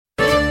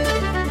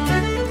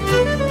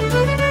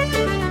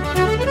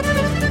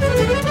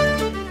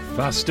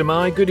Vast am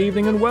I, good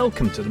evening and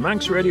welcome to the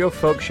Manx Radio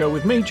Folk Show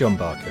with me, John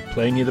Barker,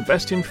 playing you the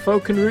best in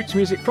folk and roots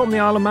music from the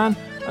Isle of Man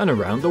and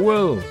around the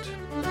world.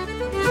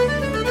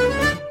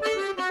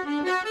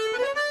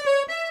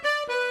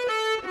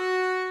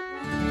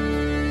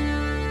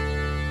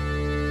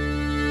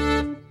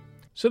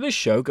 So this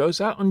show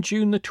goes out on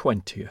June the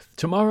 20th.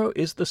 Tomorrow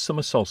is the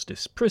summer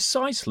solstice,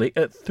 precisely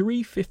at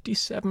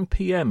 3:57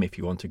 p.m. if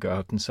you want to go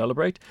out and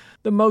celebrate,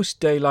 the most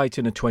daylight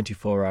in a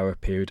 24-hour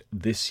period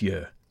this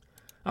year.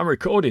 I'm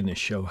recording this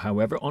show,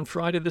 however, on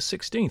Friday the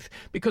 16th,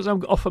 because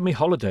I'm off on my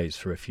holidays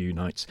for a few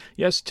nights.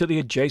 Yes, to the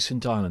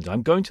adjacent island.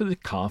 I'm going to the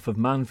Calf of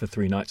Man for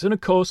 3 nights, and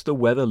of course the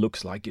weather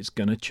looks like it's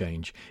going to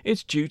change.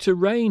 It's due to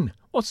rain.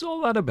 What's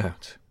all that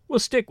about? We'll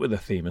stick with the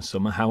theme of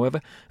summer, however,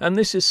 and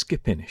this is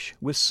Skipinish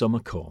with Summer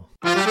Call.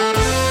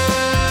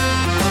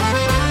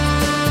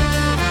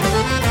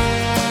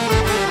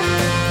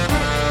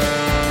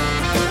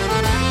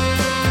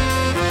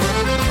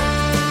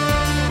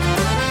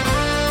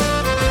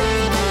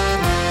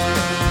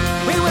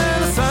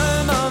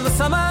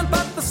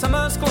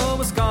 Summer's glow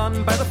was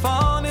gone. By the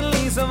falling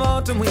leaves of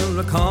autumn we'll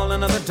recall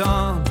another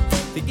dawn.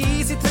 The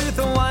easy truth,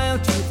 the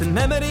wild youth and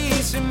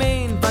memories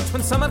remain, but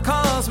when summer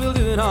calls we'll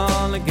do it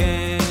all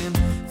again.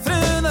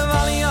 Through the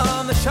valley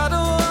on the shadow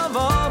of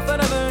all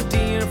forever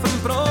dear,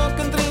 from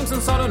broken dreams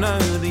and sorrow now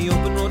the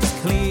open road is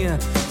clear.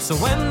 So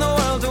when the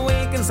world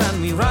awakens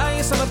and we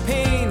rise from a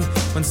pain,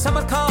 when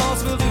summer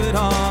calls we'll do it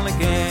all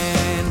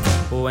again.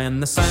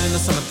 When the sound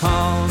of summer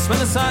calls, when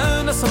the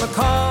sound of summer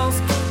calls,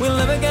 we'll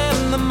live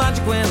again the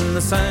magic when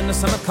the sound of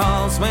summer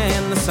calls,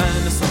 when the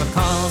sound of summer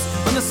calls,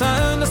 when the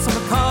sound of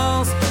summer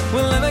calls,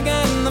 we'll live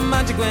again the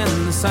magic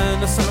when the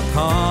sound of summer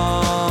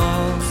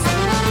calls.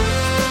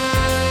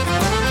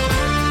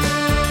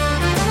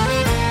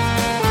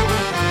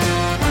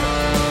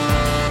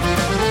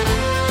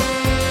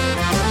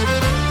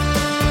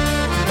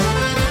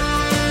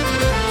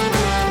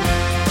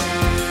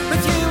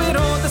 With you we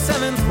rode the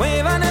seventh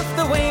wave, and if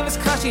the wave is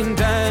crashing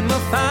down, we'll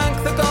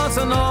thank the gods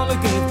and all who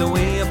gave the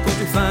way of good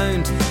we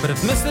found. But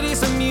if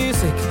mysteries and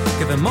music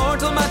give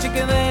immortal magic,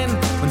 then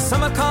when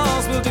summer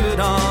calls we'll do it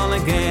all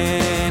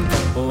again.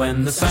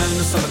 When the sound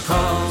of summer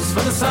calls,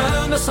 when the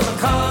sound of summer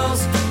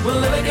calls, we'll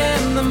live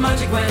again the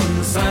magic when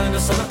the sound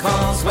of summer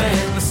calls,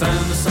 when the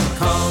sound of summer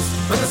calls,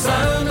 when the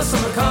sound of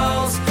summer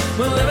calls,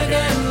 we'll live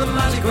again the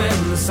magic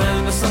when the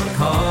sound of summer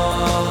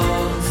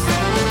calls.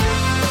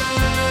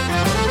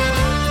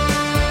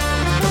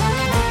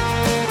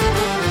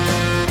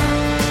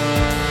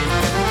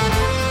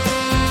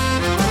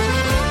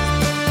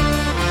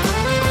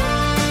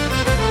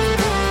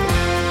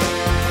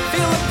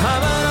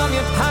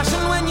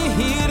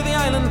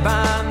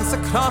 Bands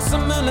across a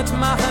moonlit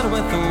matter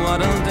with the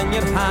world in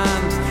your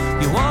hand.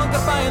 You walk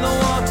up by the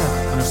water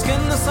and skin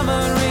the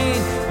summer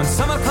rain. When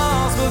summer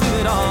calls we'll do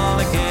it all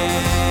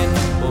again.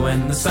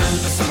 When the sound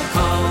of summer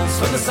calls,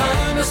 when the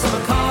sound of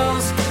summer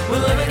calls,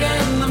 we'll live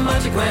again the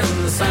magic when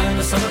the sound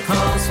of summer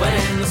calls,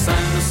 when the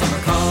sound of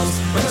summer calls,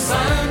 when the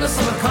sound of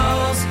summer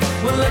calls,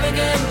 we'll live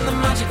again the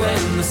magic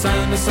when the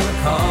sound of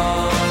summer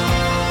calls.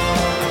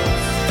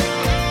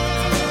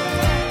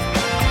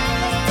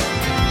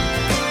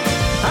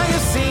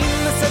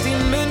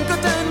 Setting moon go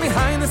down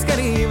behind the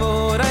skerry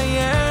road. I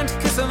yearned to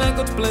kiss of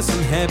good bliss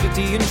and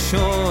liberty and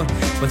shore.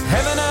 With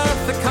heaven,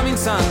 earth, the coming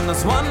sun,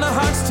 there's one our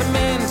hearts to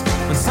mend.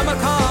 When summer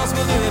calls,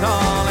 we'll do it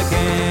all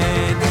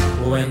again.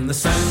 When the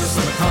sound of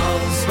summer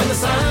calls, when the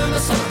sound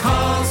of summer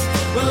calls,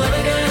 we'll live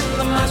again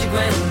the magic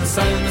when the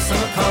sound of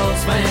summer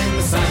calls, when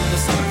the sound of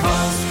summer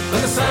calls,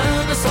 when the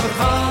sound of summer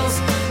calls,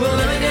 we'll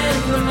live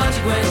again the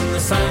magic when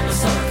the sound of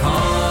summer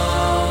calls.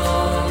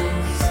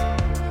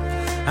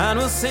 And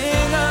we'll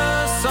sing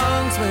our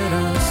songs where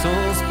our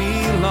souls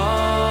belong,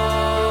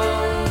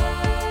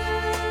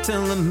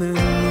 till the moon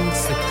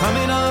meets the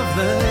coming of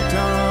the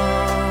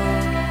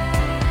dawn.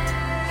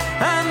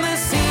 And the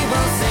sea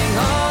will sing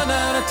on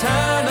our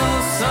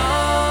eternal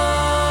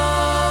song,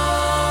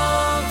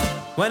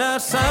 when our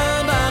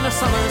sound and our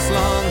summer's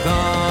long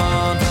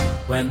gone.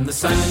 When the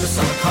sound of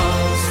summer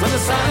calls, when the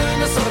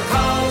sound of summer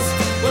calls,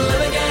 we'll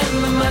live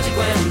again the magic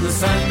when the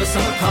sound of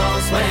summer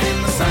calls,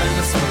 when the sound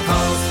of summer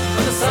calls,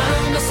 when the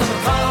sound of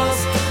summer calls,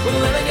 we'll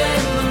live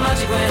again the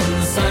magic when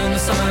the sound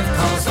of summer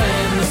calls,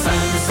 when the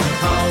sound of summer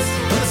calls,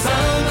 when the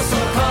sound of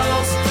summer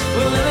calls,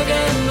 we'll live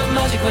again the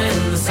magic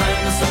when the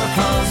sound of summer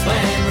calls,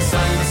 when the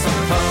sound of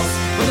summer calls,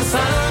 when the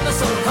sound of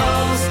summer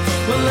calls,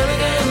 we'll live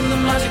again the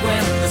magic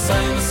when the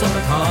sound of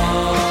summer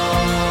calls.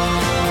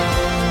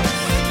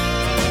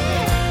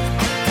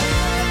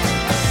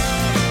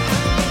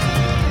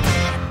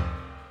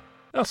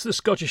 That's the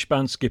Scottish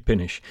band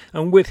Skipinish,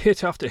 and with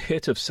hit after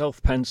hit of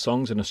self-penned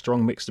songs and a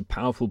strong mix of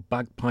powerful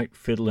bagpipe,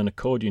 fiddle and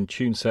accordion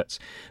tune sets,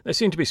 they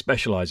seem to be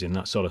specialising in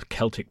that sort of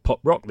Celtic pop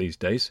rock these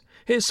days.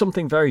 Here's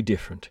something very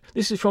different.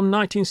 This is from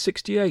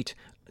 1968,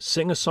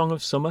 Sing a Song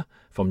of Summer,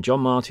 from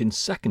John Martyn's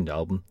second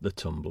album, The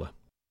Tumbler.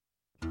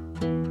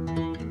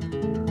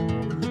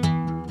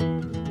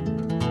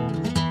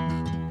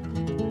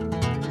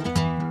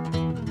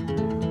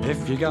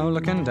 If you go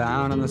looking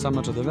down in the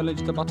summer to the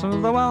village, the bottom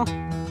of the well,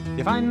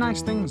 You find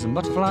nice things and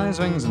butterflies'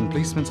 wings and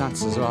policemen's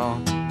hats as well.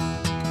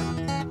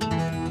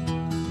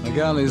 The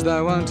girlies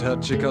there won't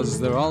hurt you 'cause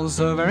they're all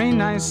so very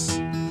nice.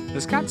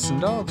 There's cats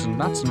and dogs and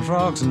bats and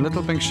frogs and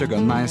little pink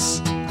sugar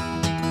mice.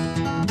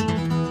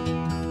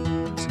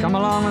 So come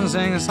along and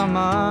sing a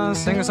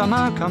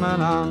summer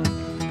coming on.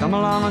 Come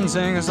along and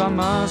sing a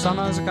summer's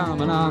a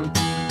coming on.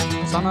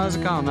 Summer's a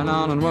coming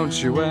on, and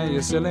won't you wear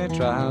your silly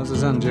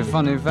trousers and your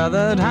funny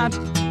feathered hat?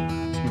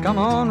 And come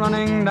on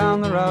running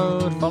down the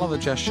road, follow the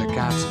Cheshire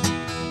Cat.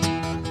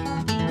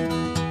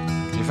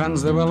 Your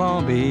friends, they will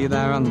all be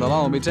there and they'll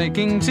all be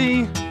taking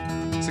tea.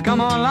 So come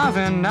on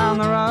laughing down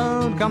the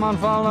road, come on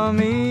follow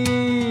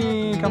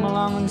me. Come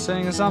along and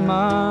sing a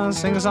summer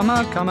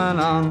coming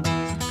on.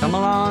 Come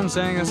along and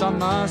sing a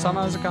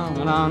summer's a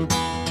coming on.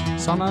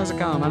 Summer's a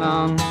coming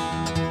on.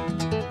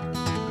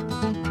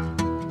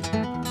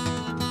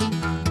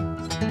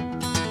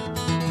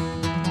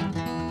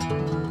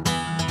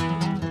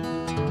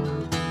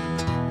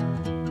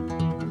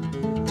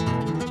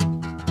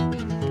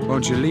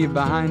 Won't you leave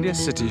behind your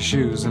city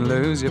shoes and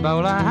lose your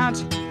bowler hat?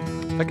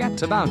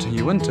 Forget about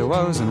your winter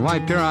woes and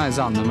wipe your eyes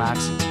on the mat.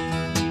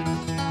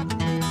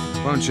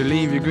 Won't you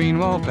leave your green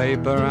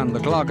wallpaper and the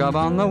clock up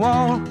on the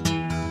wall?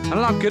 And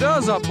lock your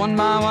doors up one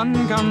by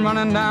one, come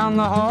running down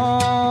the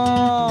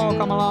hall.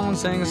 Come along and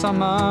sing a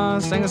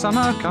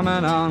summer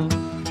coming on.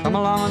 Come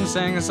along and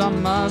sing a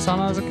summer's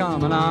a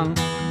coming on.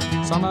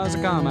 Summer's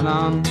a coming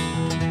on.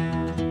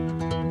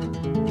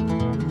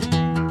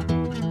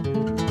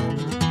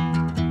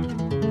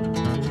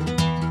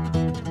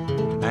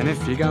 And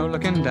if you go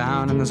looking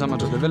down in the summer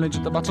to the village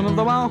at the bottom of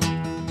the well,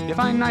 you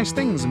find nice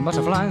things and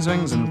butterflies'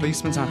 wings and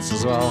policemen's hats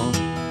as well.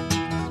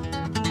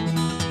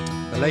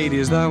 The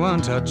ladies there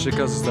won't hurt you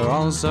 'cause they're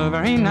all so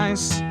very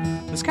nice.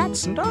 There's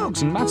cats and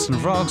dogs and bats and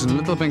frogs and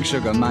little pink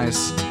sugar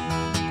mice.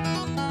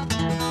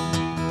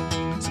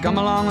 So come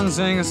along and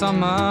sing a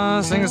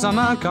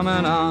summer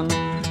coming on.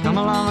 Come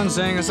along and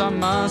sing a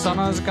summer's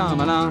a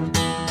coming on.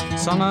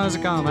 Summer's a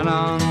coming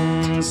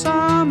on.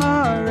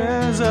 Summer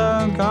is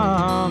a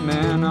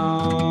coming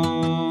on.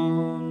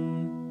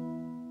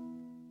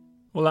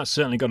 Well, that's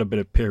certainly got a bit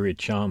of period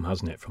charm,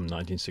 hasn't it, from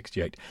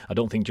 1968. I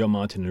don't think John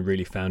Martyn had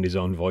really found his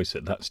own voice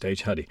at that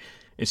stage, had he?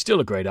 It's still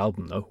a great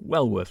album, though,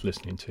 well worth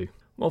listening to.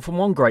 Well, from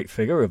one great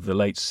figure of the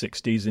late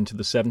 60s into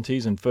the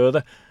 70s and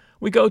further,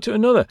 we go to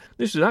another.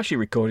 This was actually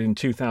recorded in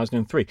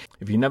 2003.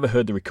 If you've never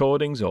heard the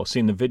recordings or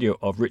seen the video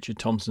of Richard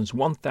Thompson's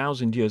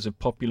 1,000 Years of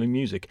Popular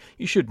Music,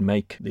 you should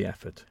make the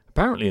effort.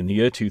 Apparently in the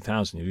year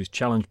 2000 he was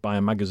challenged by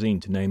a magazine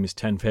to name his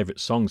 10 favourite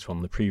songs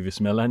from the previous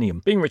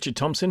millennium. Being Richard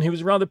Thompson, he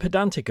was rather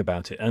pedantic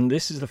about it, and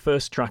this is the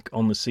first track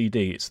on the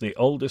CD. It's the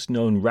oldest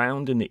known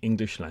round in the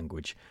English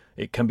language.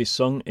 It can be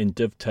sung in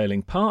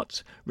dovetailing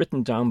parts,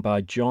 written down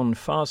by John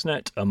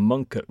Farsnet, a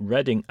monk at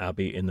Reading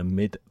Abbey in the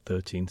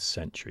mid-13th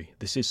century.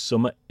 This is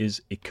Summer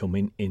Is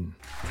A-Comin' In.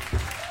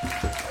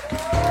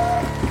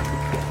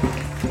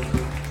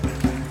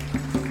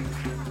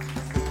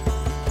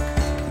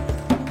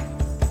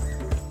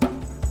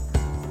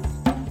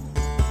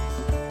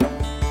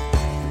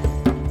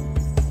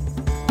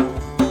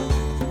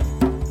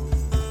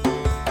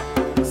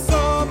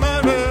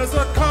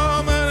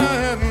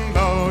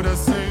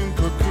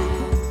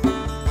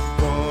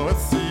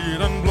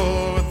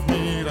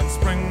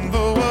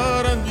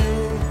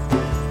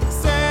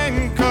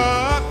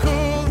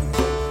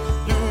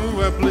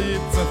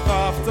 Bleeds a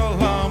thafter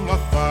lamb, a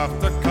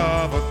thafter cow.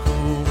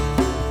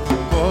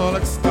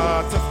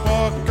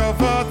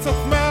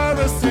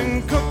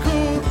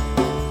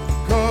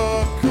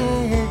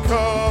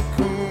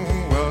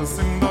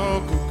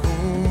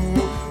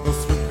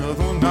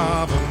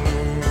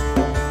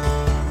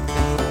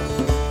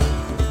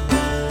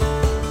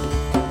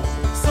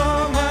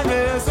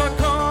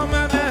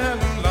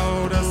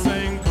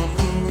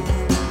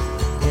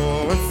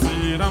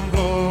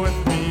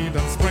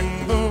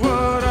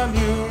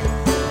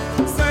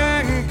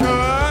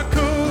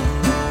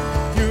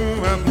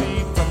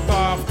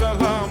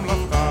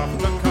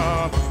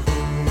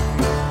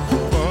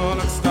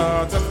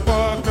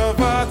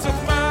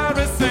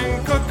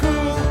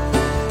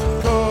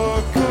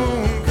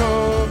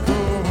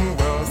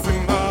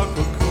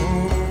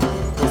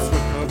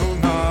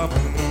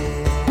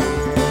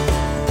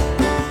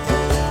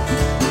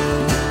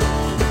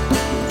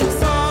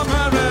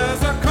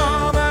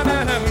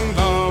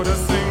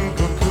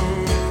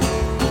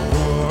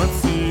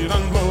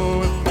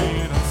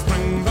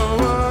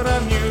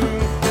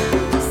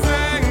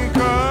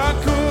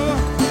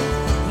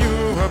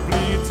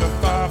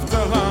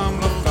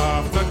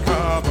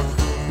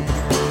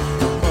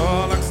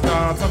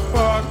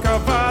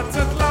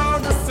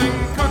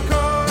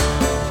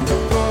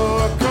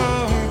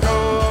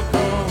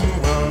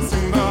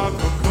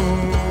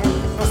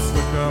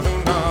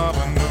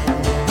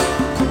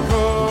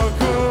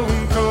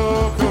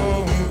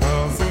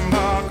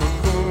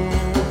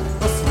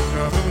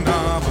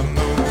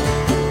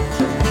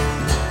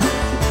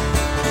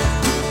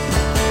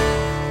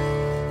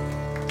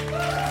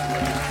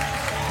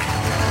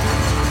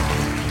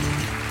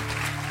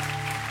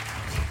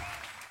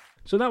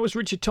 So that was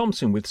Richard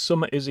Thompson with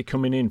Summer Is It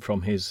Coming In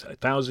from his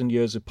 1,000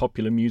 Years of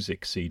Popular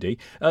Music CD.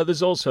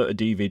 There's also a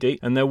DVD,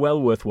 and they're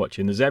well worth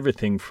watching. There's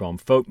everything from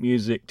folk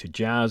music to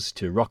jazz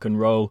to rock and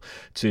roll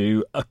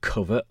to a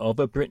cover of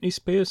a Britney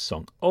Spears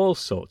song. All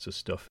sorts of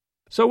stuff.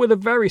 So with a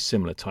very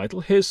similar title,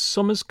 here's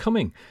Summer's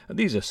Coming.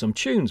 These are some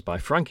tunes by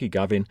Frankie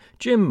Gavin,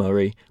 Jim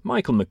Murray,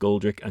 Michael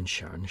McGoldrick and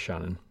Sharon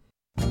Shannon.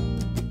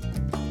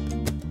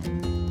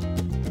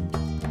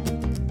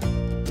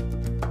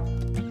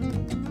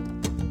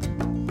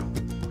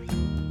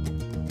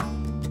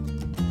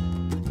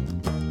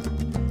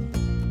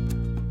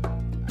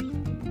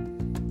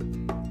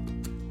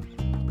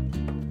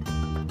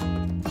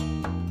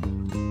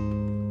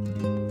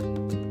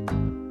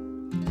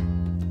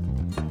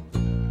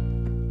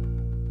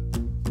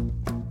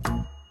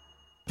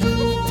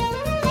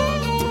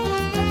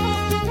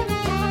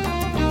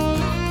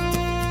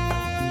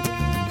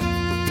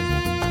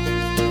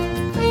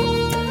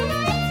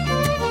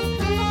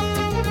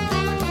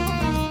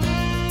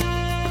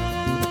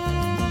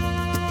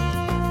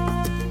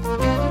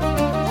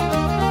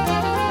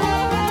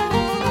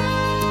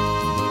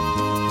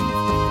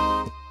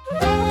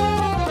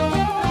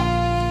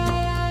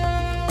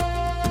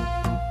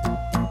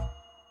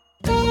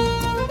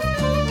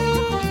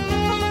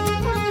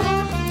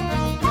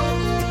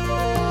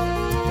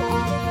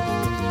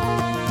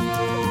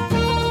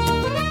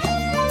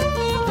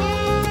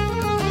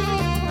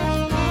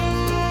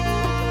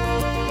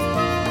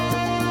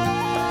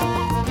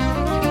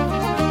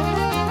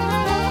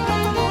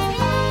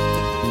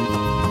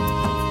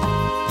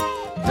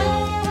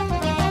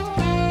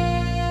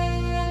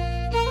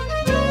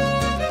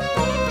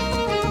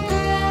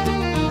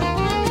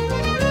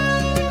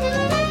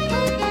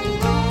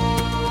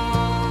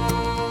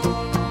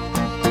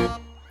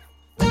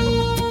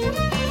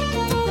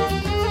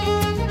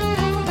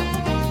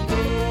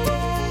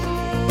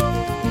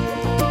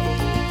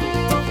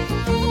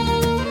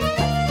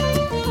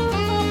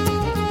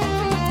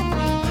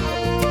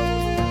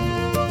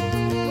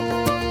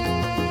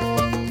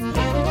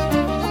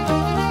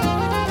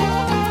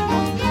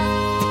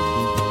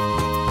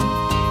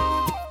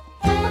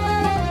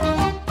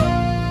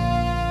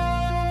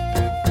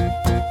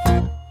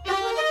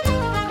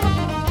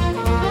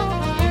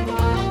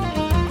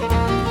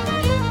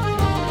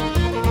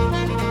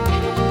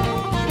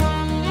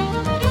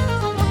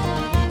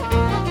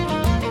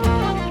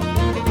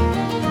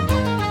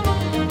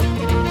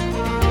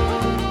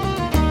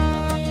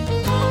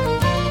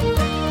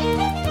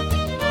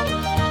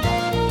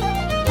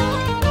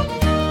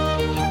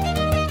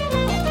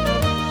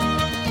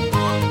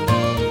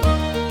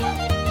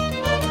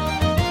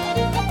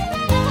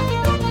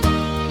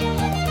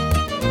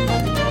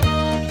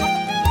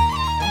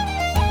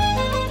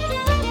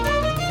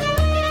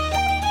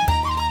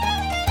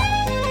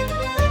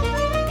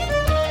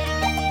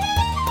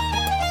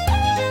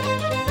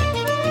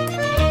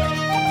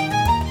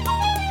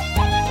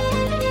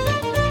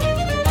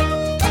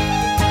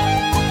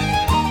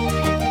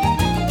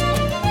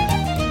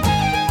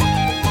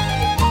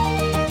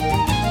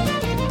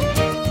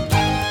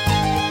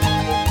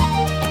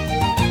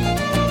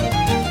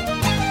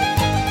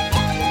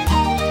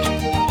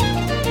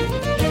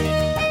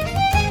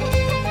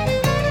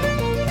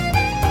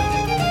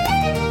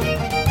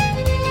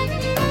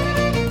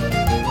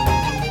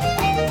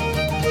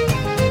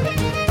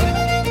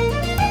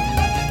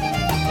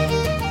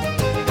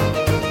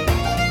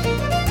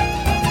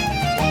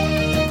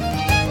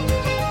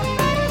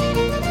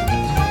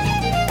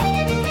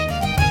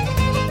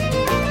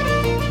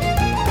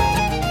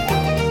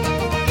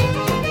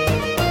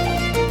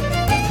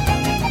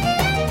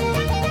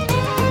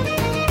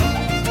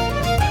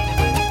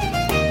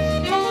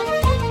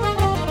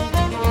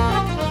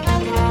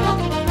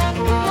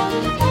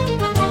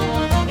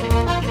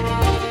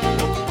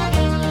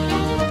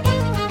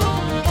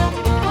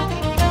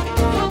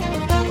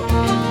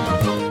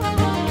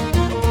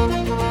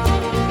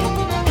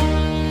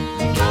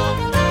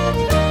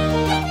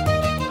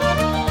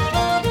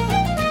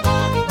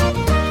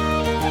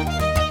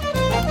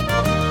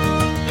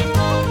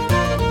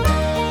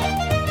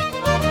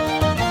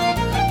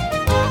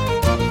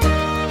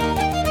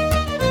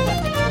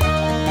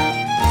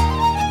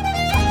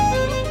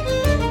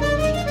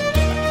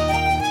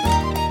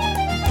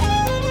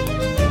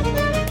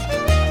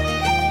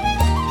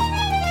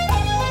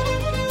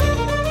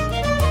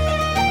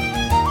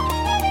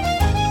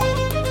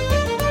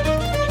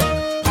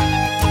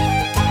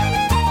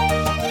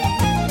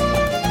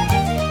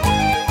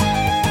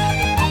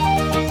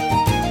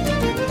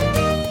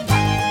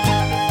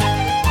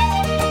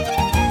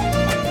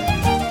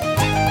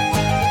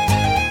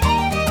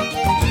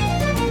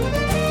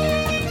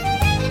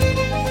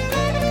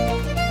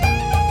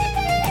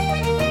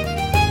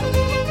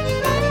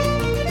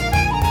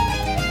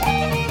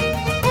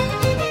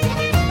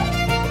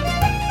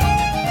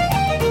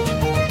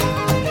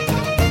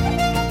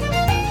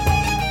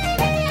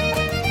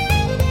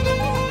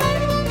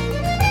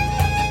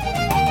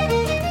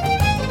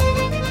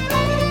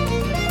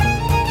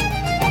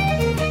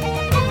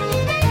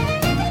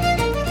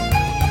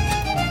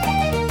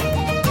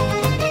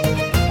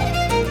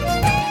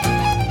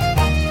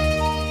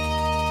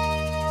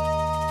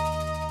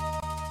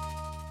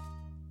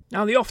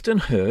 Now, the often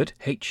heard,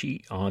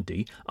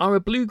 H-E-R-D, are a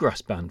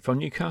bluegrass band from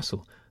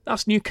Newcastle.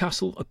 That's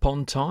Newcastle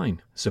upon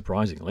Tyne,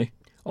 surprisingly.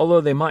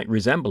 Although they might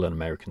resemble an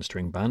American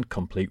string band,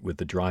 complete with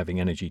the driving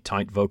energy,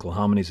 tight vocal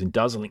harmonies and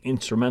dazzling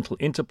instrumental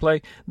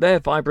interplay, their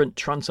vibrant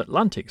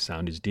transatlantic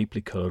sound is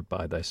deeply coloured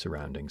by their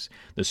surroundings,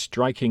 the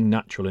striking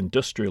natural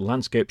industrial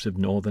landscapes of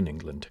northern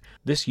England.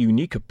 This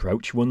unique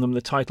approach won them the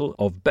title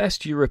of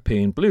Best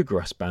European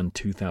Bluegrass Band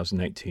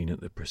 2018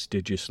 at the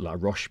prestigious La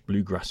Roche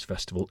Bluegrass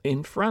Festival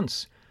in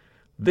France.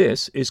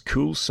 This is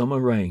Cool Summer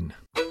Rain.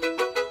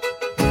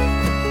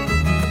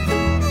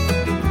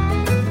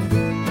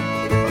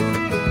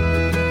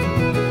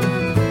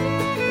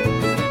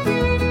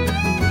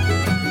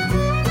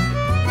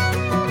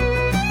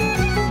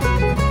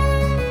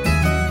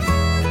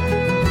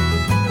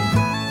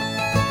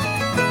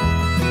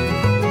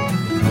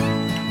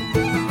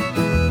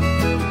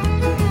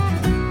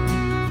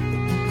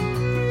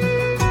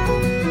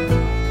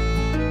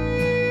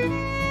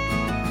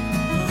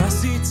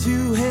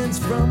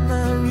 From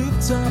my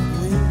rooftop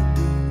window,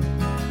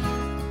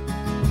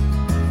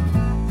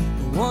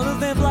 one of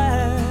them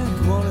black,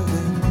 one of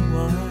them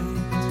white.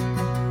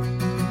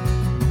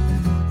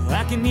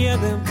 I can hear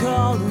them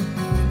calling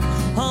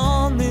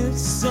on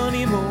this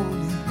sunny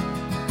morning.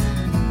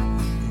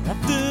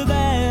 After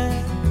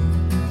that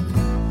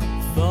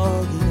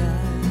foggy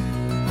night,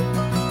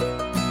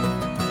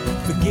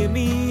 forgive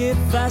me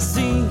if I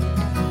seem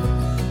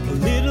a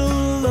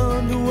little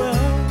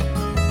underwhelmed.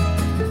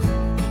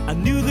 I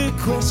knew the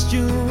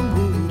question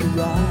would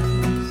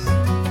arise.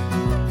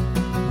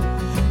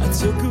 I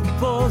took a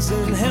pause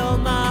and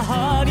held my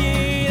heart,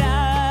 yet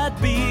I'd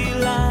be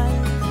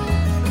lying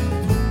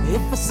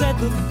if I said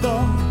the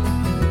thought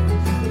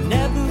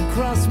never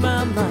crossed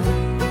my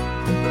mind.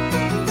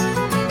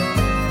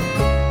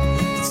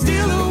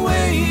 Still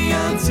away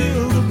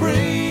until the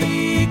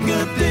break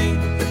of day,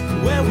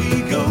 where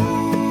we go,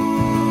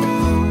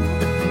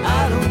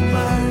 I don't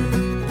mind.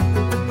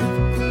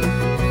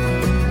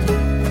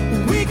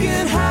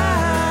 Can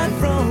hide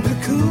from the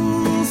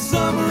cool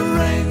summer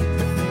rain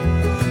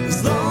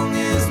as long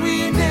as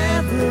we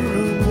never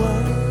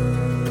unwind.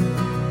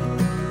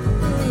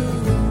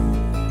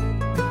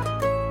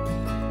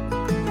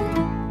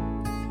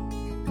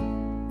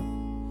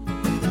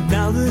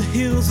 Now the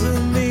hills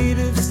are made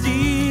of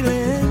steel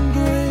and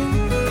grey.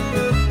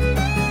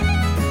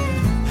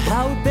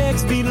 How it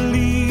begs me to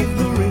leave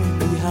the rain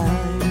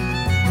behind.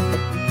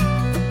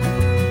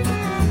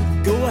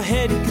 Go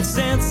ahead, you can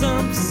send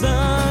some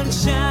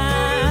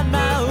sunshine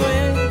my way.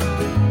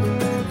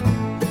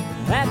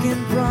 I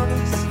can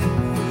promise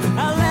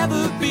I'll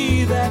never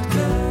be that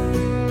kind.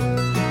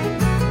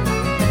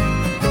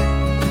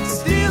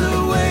 Still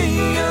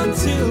away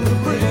until the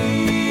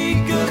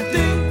break of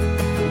day,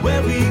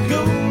 where we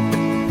go,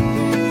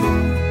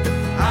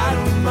 I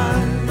don't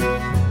mind.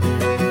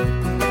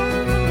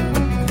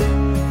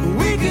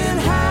 We can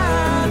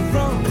hide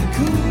from the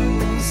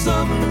cool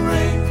summer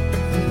rain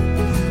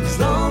as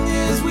long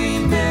as we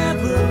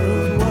never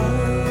unwind.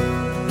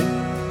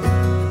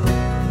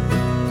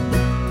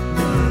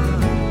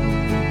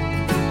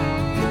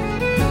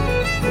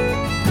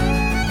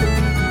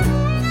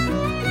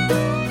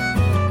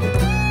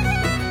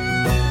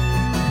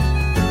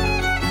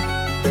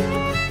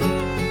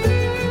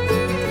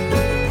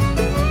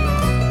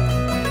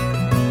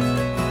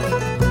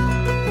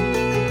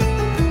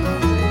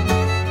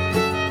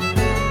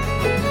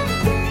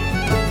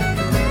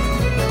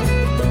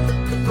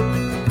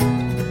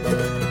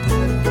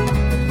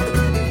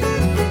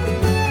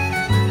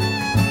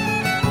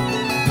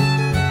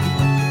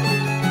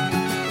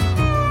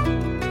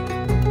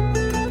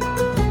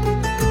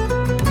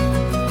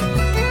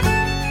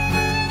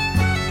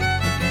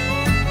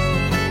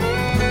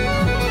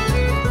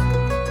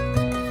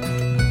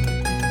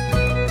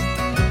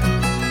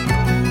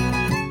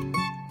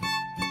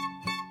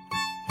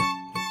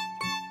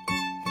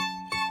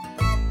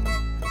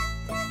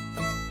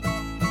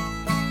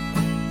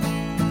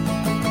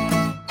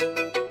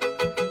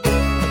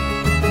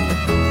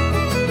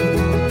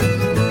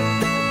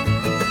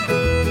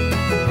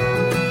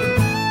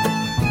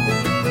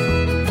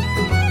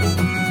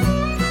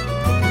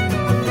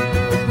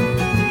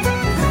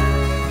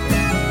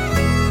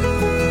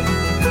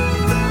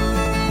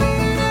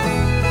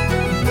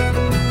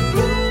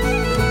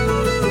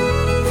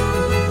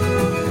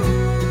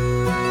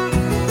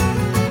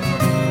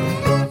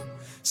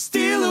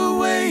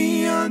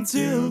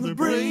 Until the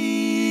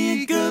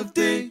break of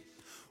day,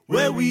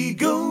 where we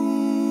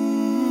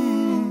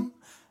go,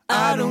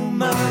 I don't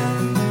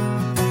mind.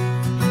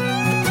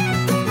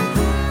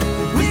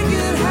 We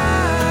can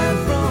hide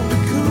from the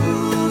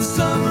cool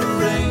summer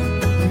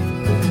rain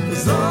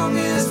as long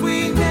as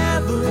we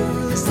never,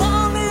 as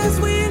long as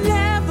we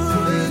never,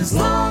 as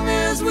long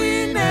as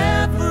we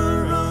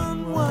never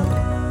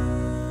unwind.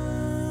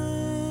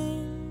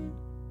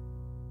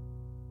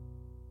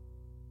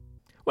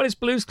 Well, it's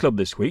Blues Club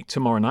this week,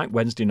 tomorrow night,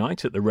 Wednesday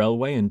night at the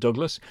Railway in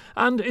Douglas,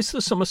 and it's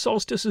the summer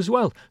solstice as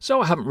well, so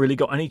I haven't really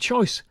got any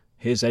choice.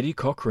 Here's Eddie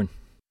Cochrane.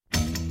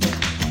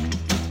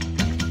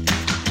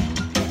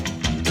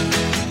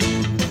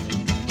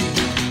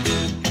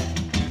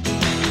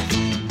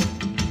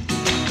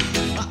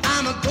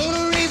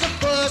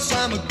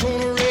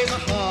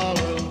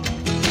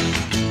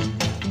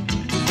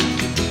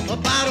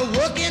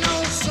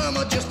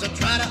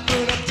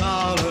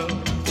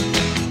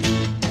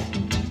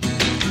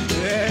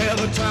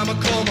 I'ma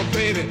call my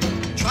baby,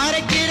 try to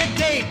get a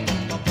date.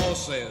 My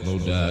boss says, no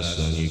die,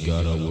 son, you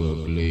gotta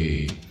work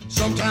late.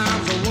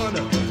 Sometimes I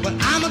wonder what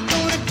I'm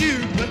gonna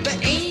do, but there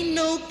ain't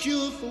no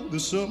cure for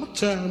the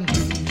summertime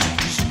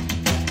blues.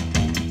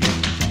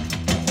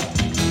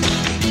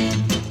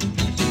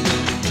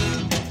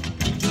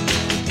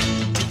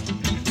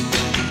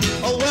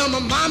 Oh, well, my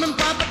mom and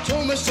papa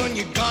told me, son,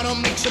 you gotta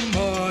make some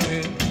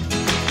money.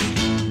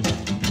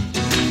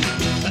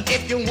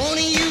 If you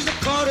wanna use the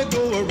car to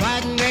go a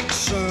ride next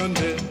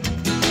Sunday.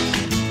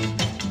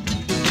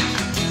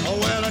 Oh,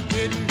 well, I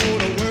didn't go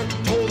to work,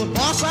 told the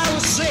boss I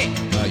was sick.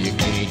 Now you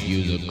can't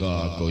use a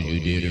car cause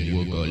you didn't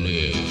work a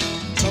leg.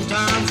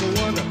 Sometimes I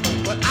wonder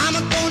what I'm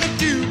gonna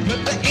do,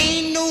 but there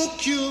ain't no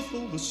cure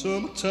for the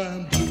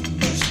summertime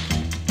blues.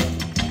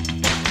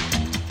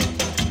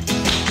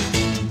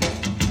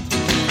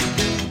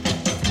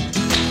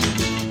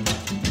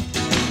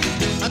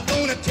 I'm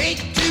gonna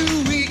take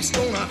 2 weeks,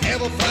 gonna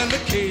have a fine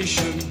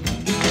vacation.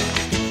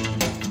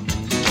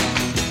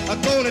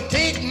 I'm gonna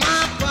take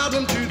my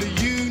problem to the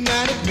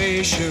United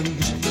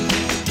Nations.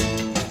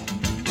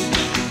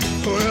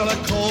 Well, I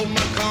called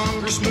my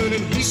congressman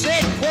and he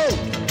said, quote,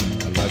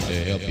 I'd like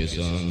to help you,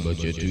 son,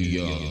 but you're too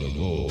young to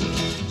vote.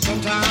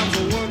 Sometimes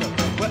I wonder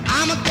what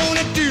I'm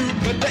gonna do,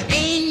 but there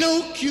ain't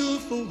no cure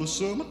for the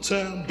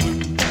summertime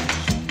blues.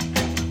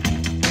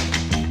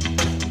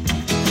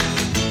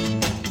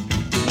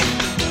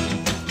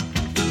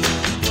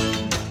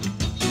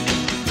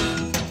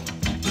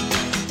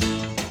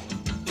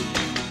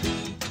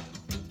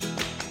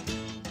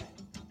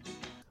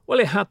 Well,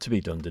 it had to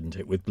be done, didn't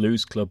it, with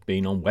Blues Club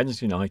being on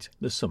Wednesday night,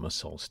 the summer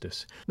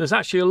solstice. There's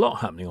actually a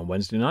lot happening on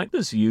Wednesday night.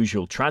 There's the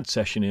usual trad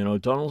session in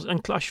O'Donnell's,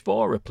 and Clash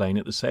 4 are playing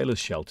at the Sailors'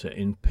 Shelter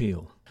in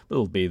Peel.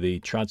 There'll be the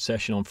trad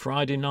session on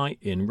Friday night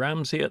in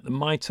Ramsey at the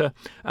Mitre,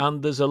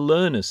 and there's a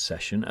learners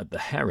session at the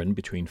Heron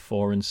between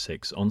 4 and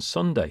 6 on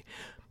Sunday.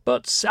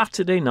 But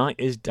Saturday night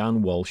is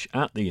Dan Walsh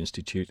at the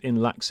Institute in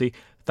Laxey.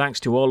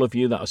 Thanks to all of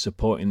you that are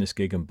supporting this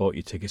gig and bought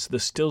your tickets.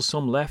 There's still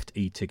some left,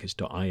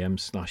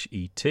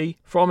 etickets.im/et.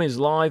 From his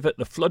Live at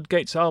the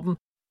Floodgates album.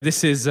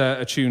 This is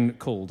a tune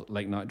called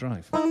Late Night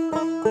Drive.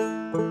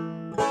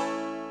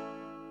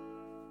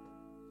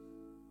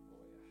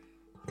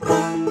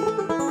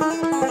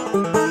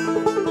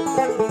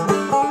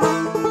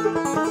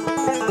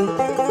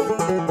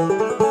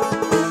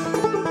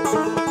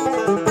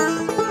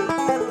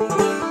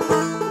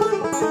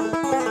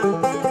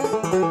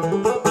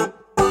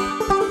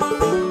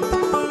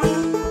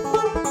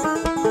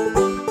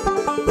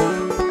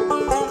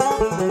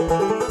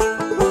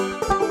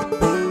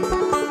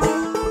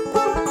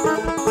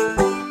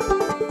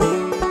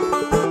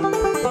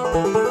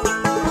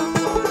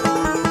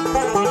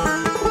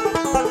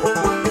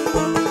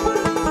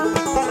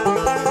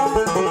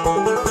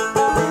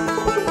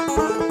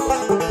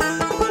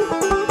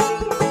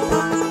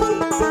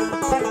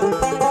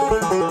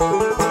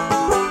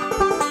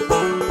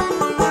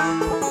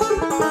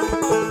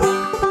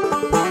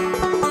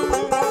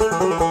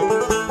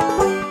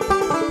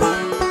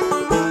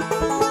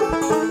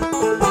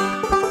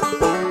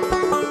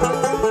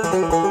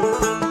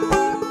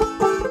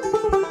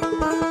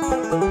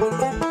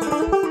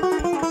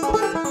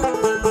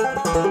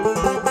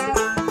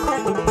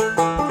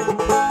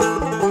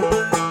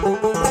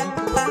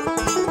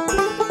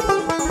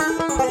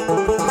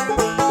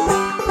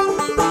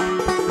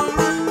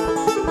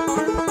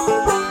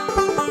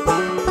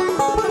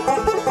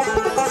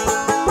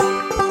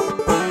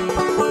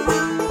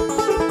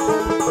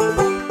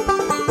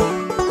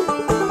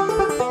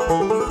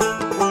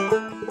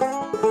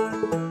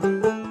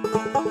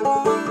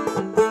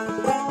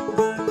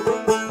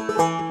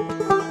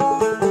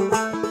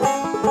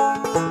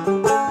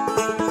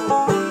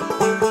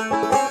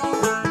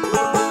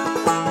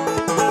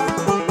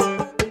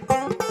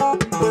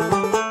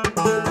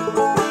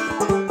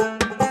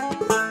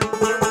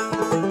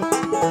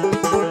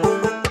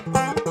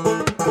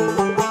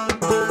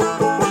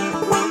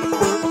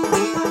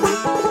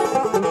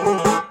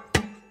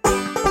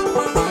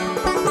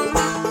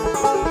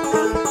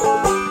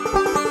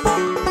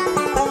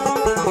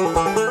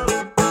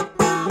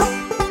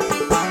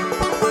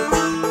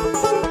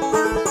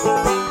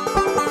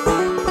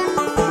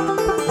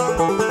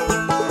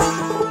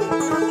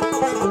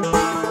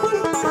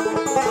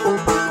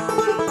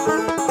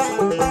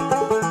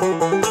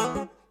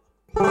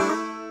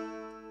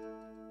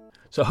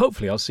 So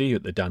hopefully I'll see you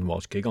at the Dan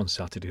Walsh gig on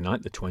Saturday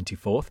night, the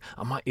 24th.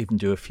 I might even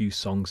do a few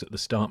songs at the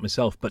start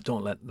myself, but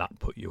don't let that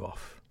put you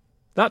off.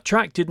 That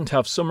track didn't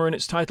have summer in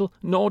its title,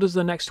 nor does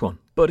the next one,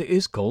 but it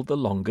is called The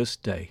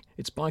Longest Day.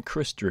 It's by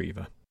Chris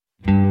Drever.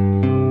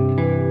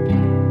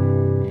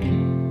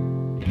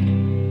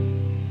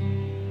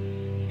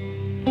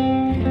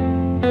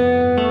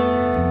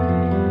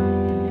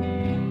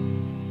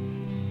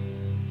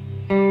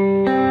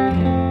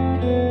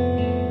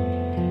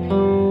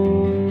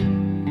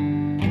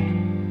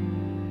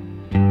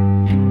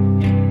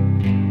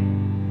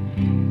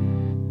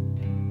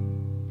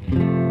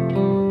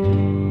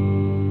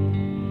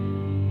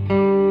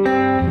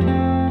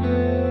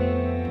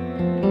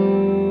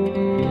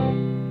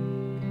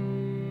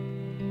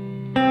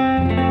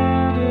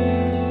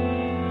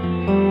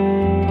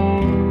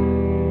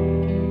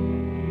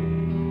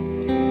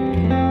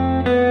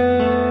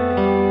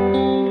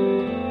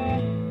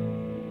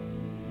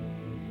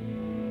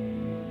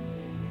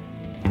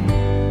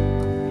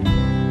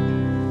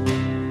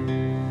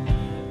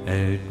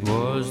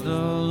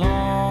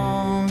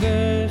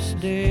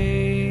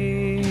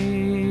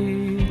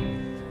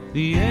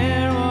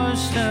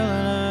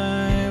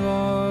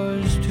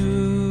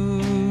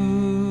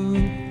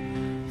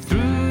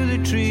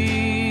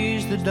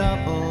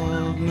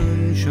 dappled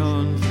moon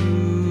shone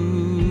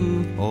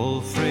through,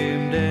 all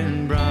framed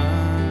in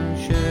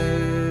branches.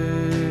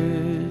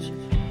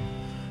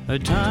 A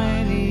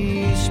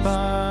tiny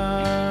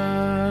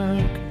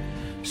spark,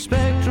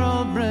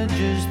 spectral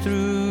bridges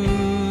through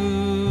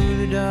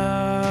the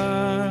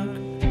dark,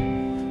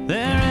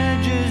 their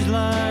edges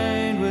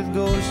lined with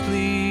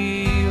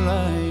ghostly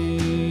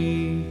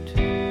light,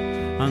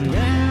 and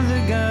then the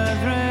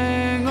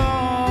gathering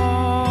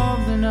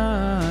of the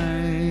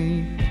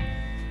night,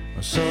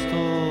 a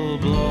subtle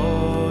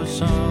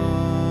blossom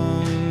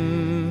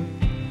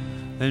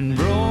in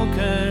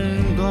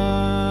broken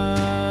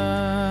glass,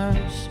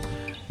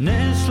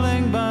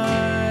 nestling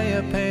by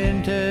a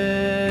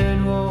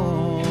painted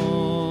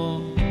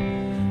wall,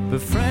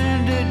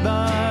 befriended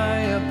by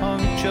a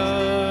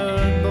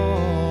punctured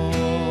ball.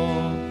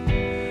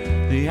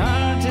 The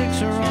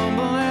Arctic's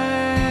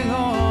rumbling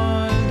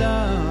on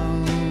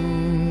down,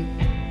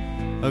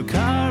 a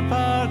car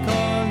park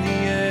on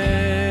the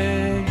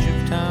edge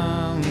of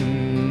town.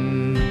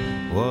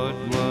 What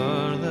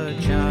were the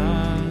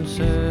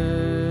chances?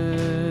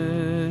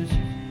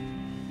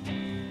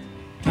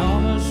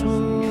 Thomas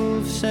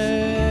Wolfe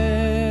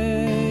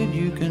said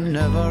you can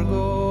never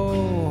go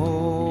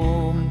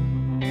home.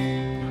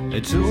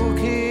 It's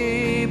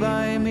okay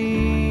by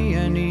me,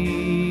 I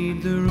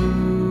need the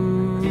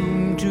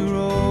room to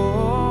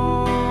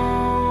roam.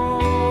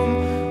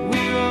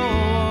 We're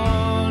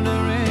all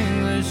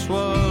wandering this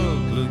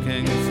world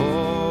looking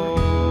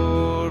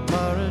for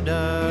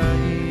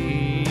paradise.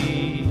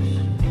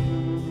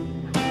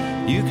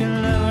 You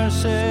can never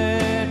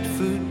set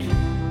foot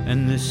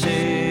in the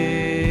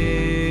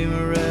same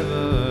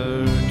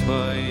river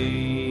twice.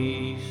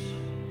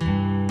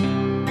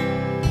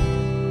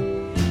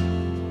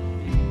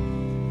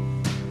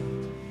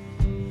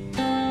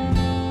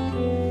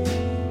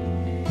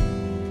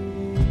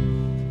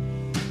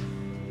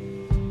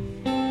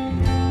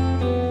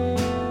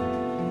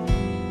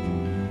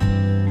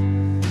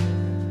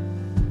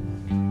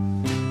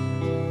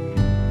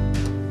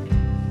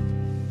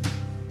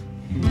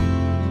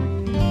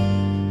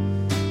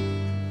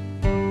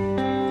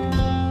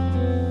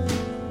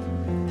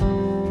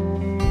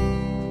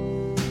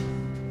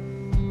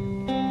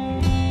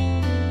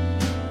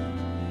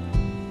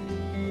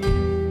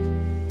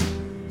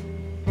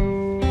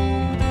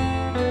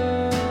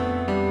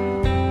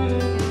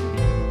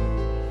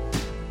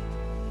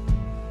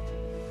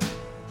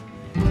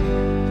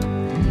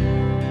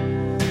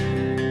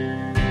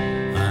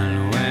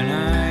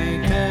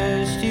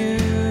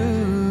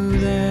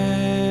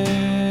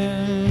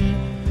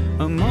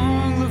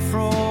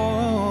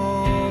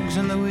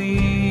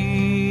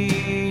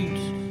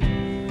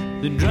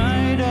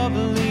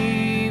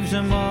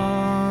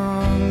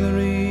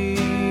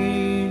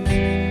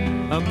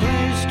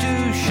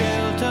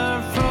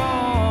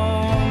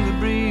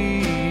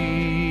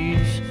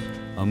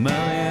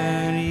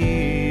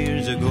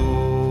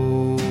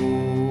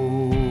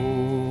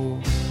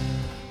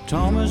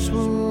 Thomas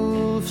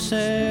Wolfe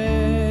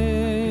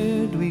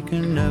said we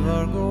can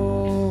never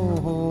go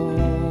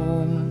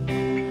home.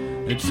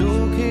 It's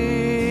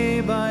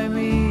okay by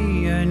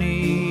me, I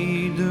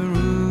need the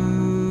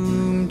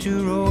room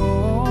to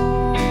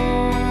roam.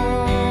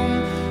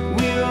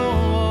 We're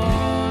all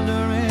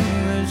wandering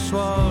this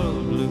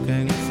world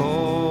looking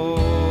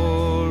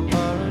for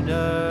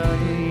paradise.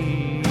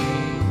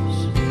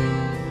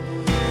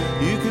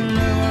 You can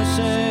never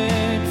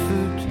set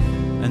foot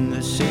in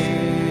the same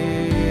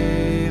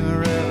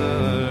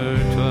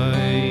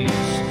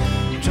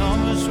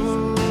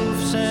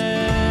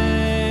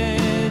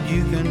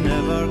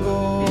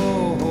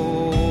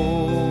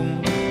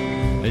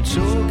It's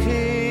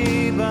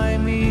okay by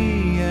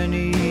me, I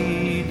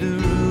need the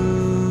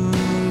room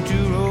to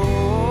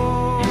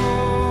roam.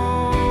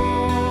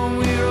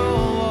 We're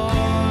all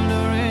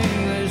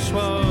wandering this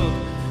world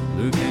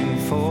looking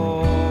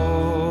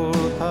for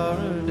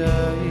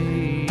paradise.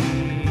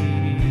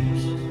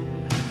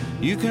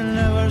 You can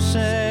never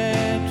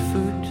set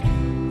foot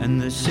in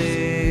the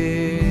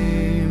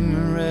same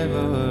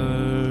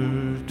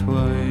river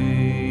twice.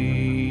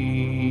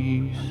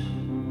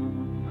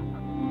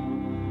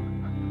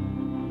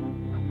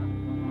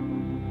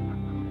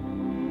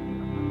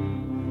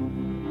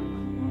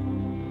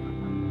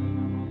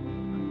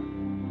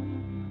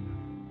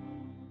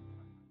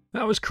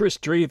 That was Chris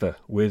Drever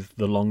with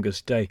The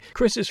Longest Day.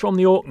 Chris is from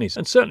the Orkneys,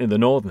 and certainly the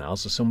Northern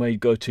Isles are somewhere you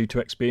go to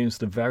experience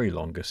the very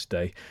longest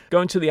day.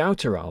 Going to the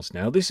Outer Isles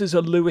now, this is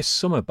A Lewis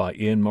Summer by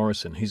Ian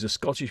Morrison. He's a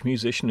Scottish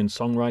musician and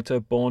songwriter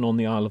born on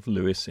the Isle of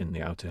Lewis in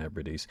the Outer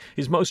Hebrides.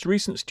 His most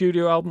recent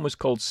studio album was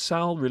called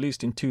Sal,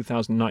 released in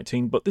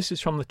 2019, but this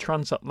is from the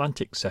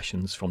Transatlantic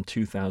Sessions from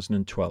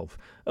 2012.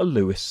 A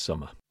Lewis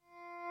Summer.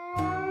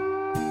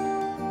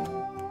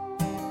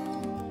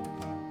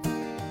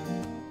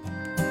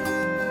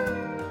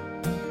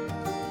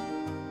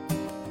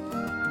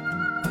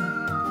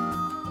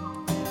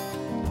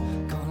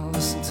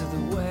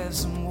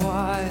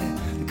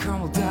 They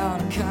crumble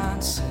down, I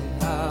can't say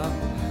how.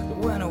 The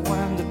winter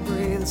wind that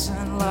breathes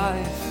in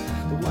life,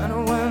 the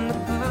winter wind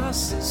that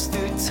passes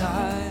through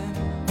time.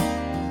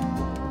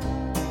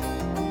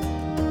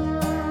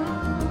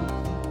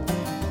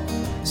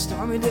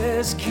 stormy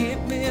days keep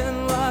me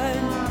in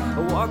line. I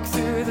walk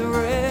through the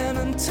rain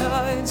and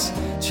tides,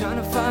 trying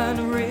to find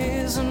a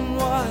reason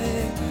why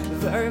the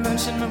very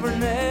mention of her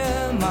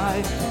name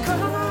I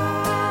cry.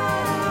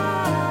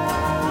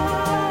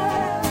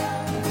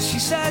 She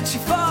said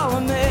she'd follow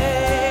me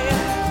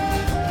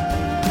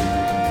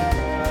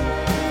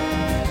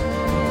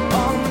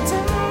on the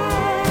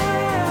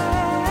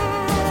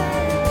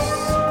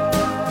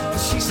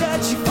days. She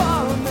said she'd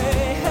follow me.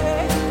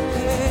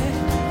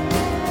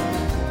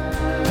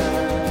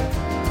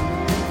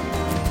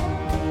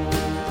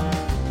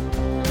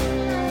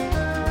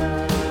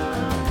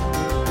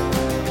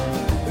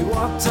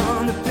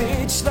 On the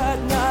beach that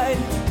night,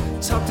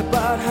 talked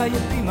about how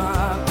you'd be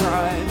my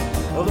bride.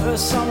 Oh, the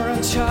summer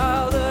and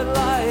childhood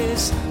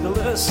lies,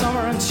 the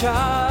summer and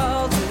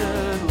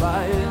childhood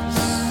lies.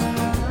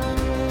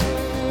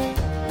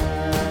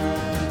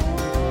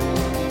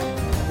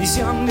 These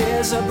young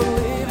days I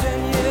believed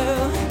in you,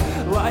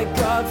 like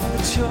God for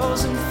the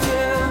chosen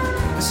few.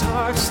 His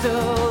heart's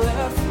still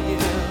there for you,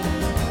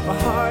 my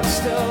heart's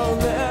still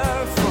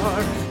there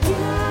for you.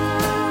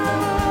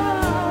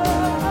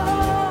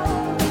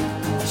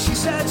 She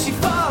said she'd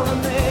follow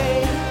me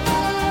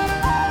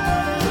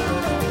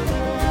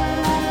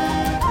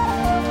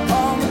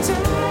on the days.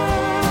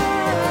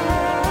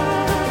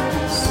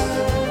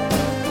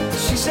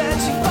 She said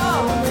she'd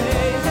follow me.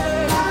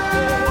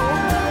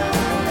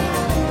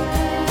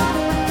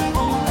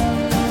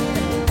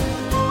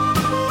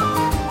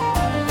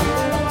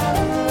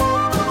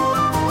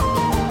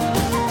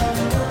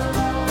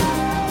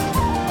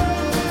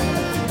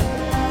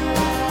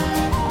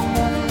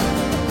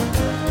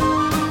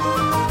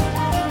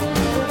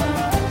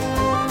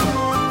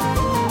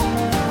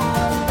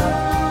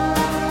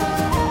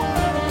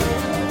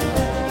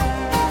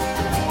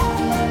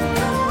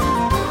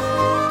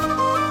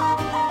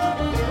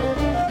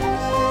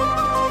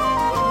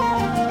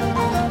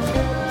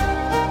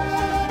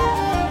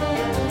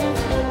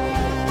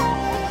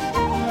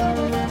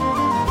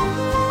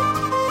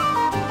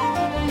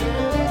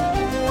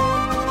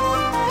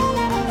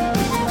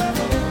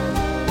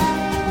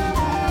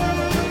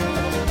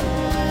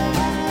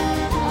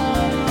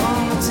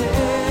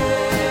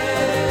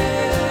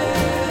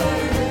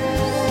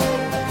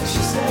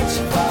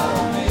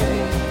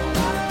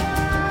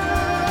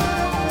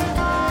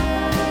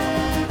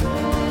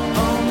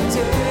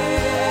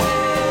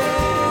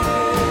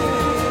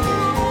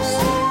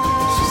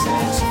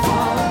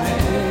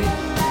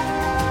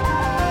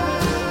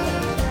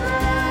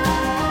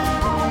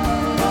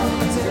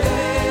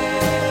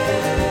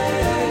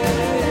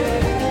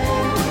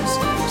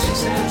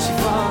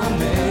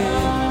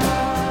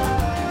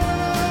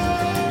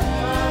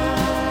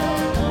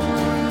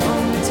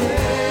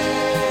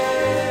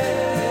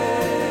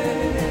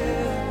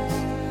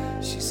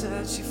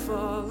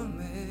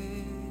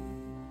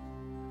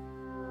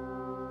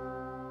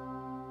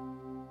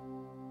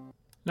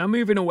 Now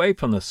moving away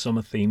from the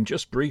summer theme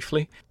just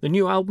briefly, the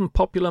new album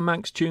Popular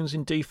Manx Tunes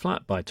in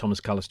D-Flat by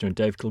Thomas Callister and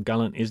Dave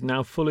Kilgallon is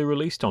now fully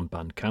released on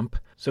Bandcamp,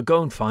 so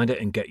go and find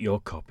it and get your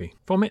copy.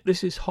 From it,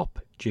 this is Hop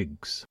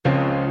Jigs.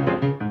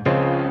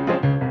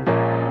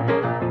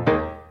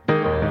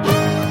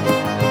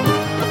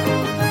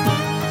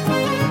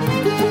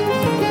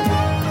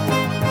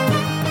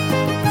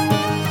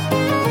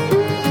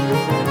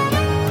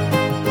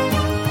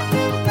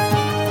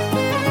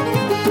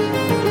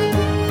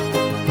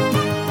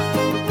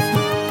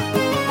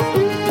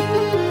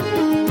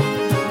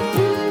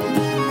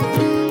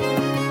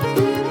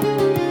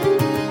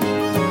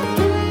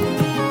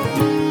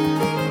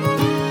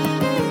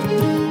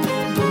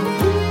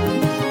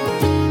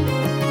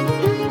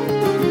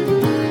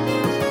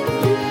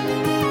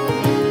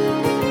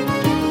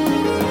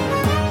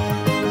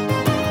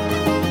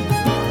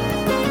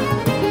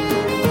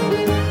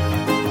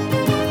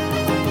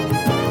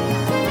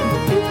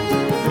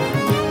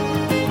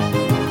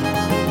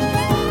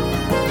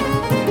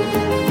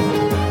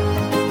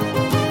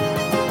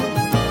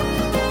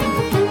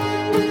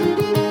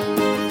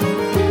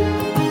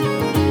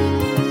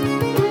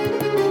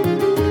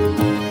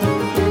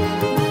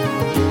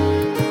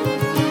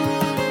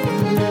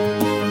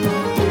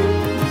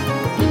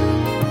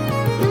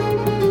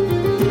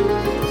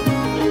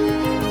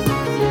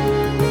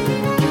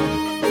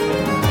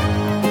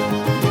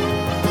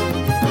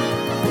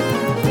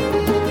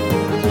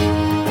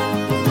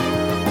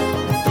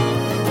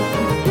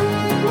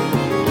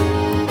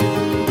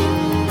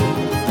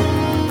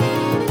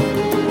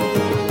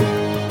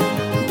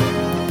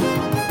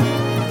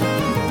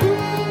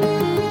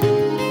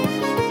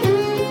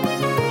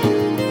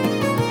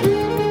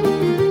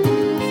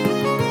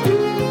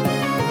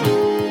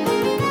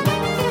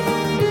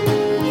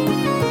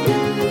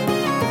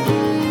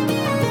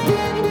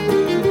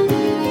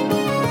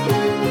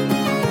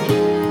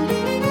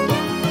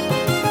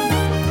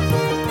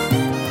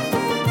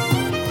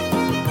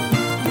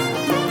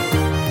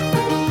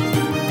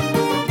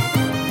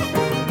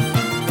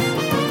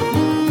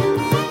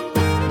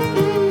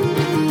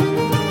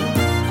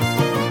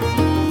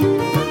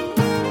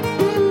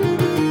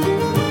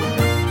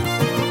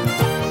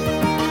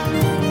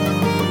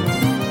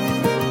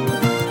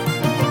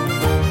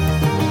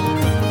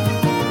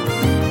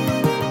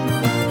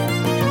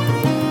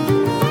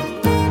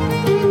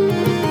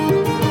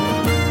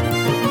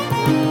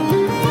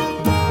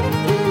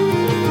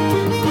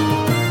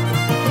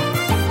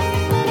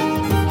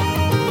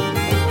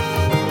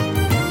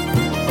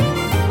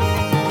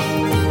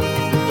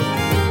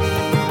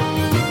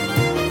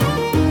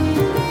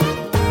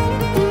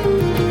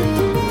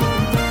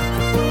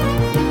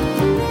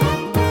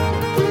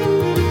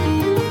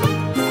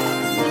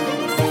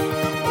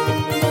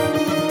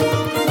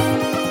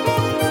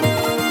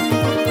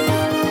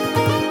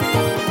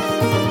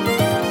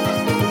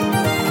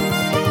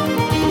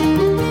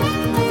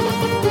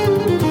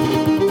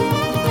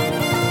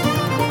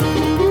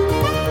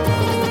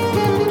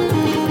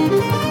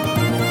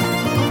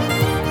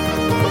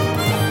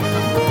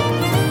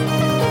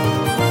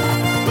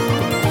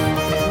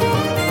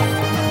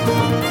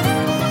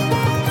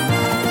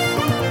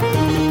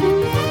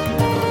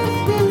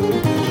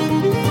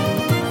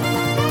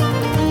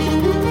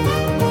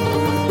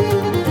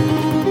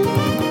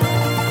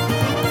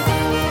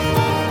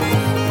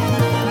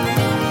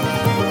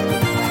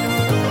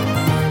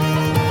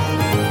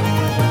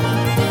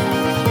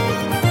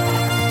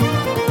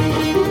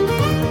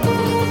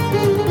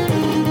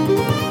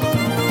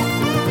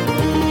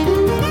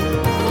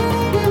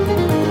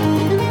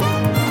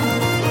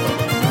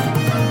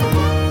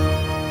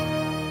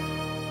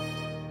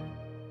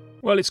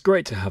 Well, it's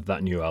great to have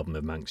that new album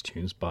of Manx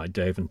tunes by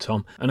Dave and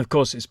Tom, and of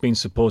course it's been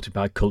supported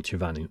by Culture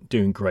Van,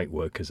 doing great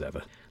work as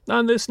ever.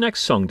 Now, this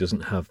next song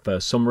doesn't have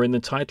summer in the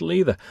title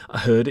either. I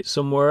heard it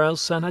somewhere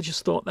else and I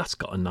just thought that's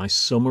got a nice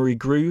summery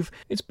groove.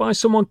 It's by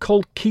someone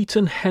called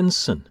Keaton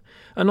Henson.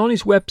 And on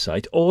his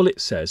website, all it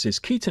says is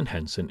Keaton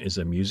Henson is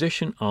a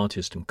musician,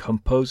 artist and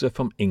composer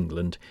from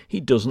England.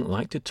 He doesn't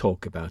like to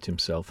talk about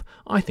himself.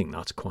 I think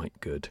that's quite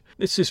good.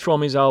 This is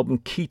from his album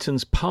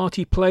Keaton's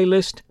Party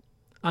Playlist,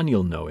 and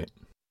you'll know it.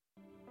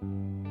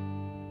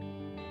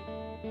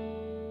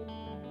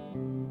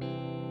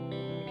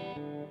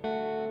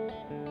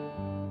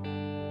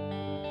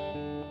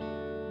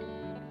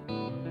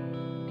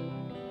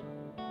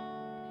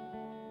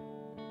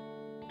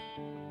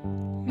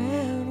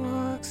 Man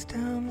walks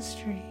down the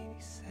street, he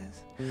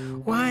says,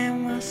 why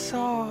am I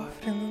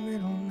soft in the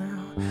middle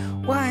now?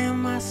 Why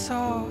am I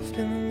soft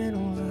in the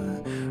middle?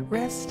 The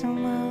rest of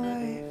my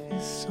life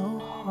is so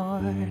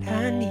hard.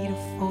 I need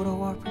a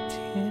photo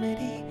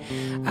opportunity.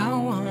 I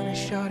want a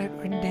shot at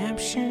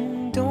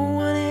redemption. Don't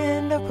want to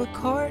end up a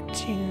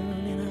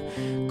cartoon in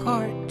a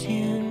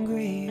cartoon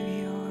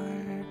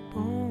graveyard.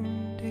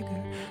 Bone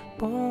digger,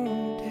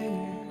 bone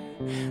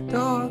digger.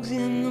 Dogs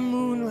in the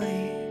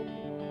moonlight,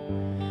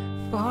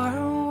 far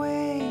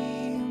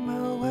away,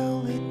 my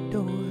well-lit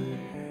door.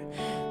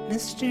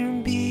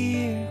 Mr.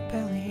 Beer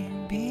Belly,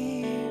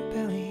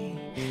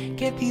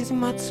 get these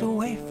mutts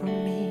away from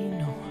me.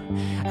 No,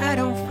 I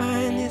don't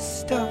find this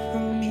stuff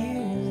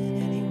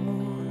amusing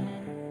anymore.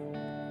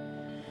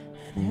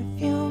 And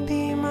if you'll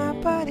be my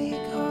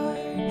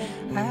bodyguard,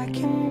 I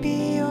can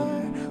be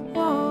your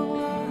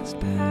long-lost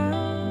pal.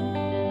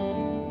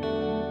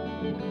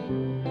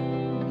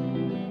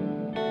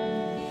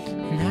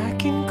 And I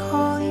can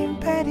call you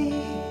Betty,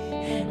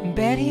 and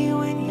Betty,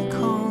 when you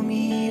call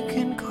me, you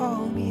can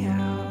call me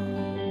out.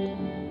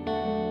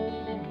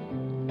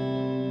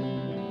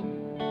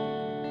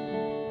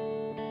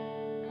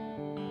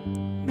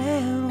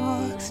 Man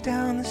walks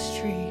down the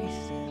street, he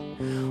says,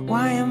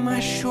 why am I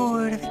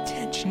short of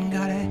attention?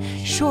 Got a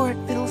short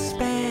little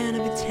span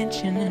of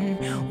attention, and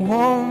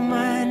whoa,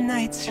 my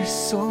nights are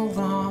so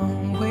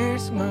long.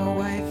 Where's my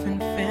wife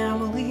and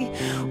family?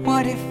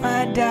 What if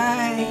I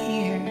die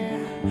here?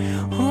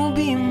 Who'll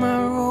be my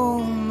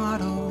role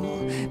model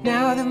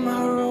now that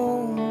my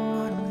role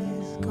model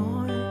is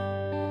gone?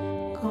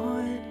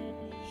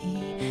 He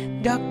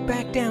ducked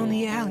back down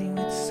the alley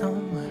with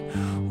some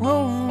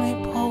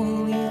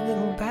roly-poly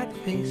little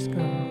bat-faced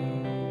girl.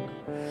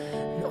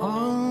 And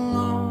all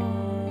along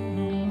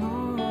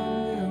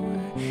there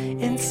were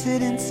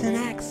incidents and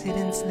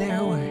accidents.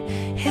 There were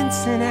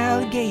hints and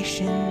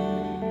allegations.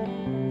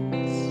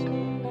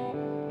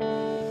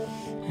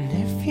 And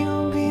if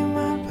you'll be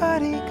my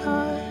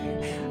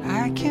bodyguard,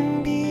 I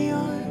can be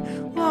your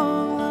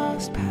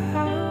long-lost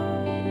pal.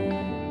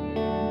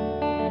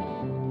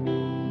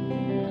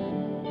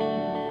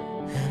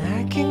 And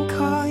I can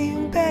call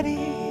you Betty,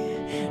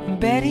 and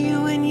Betty,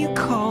 when you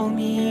call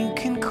me, you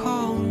can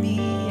call me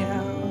out.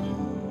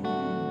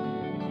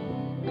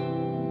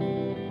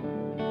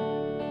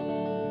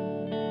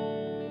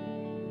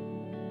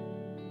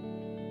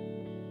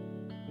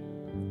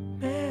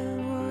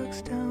 Man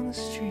walks down the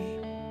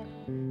street,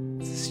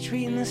 it's a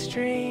street in a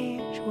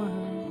strange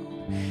world.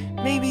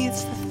 Maybe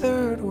it's the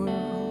third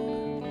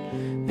world,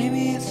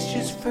 maybe it's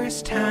just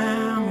first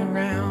time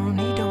around.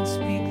 He don't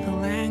speak the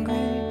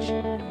language,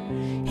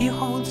 he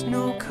holds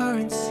no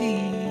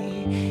currency.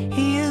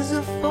 He is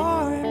a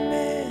foreign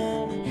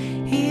man,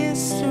 he is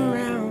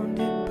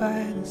surrounded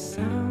by the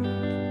sound.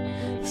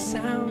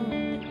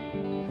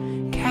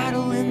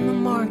 Cattle in the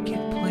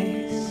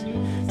marketplace,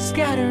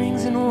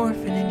 scatterings in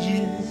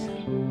orphanages.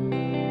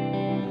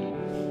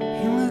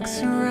 He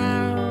looks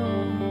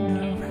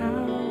around,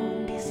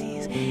 he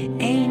sees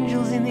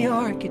angels in the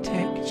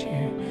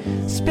architecture,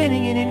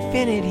 spinning in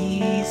infinity.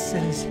 He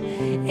says,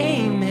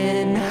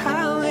 amen,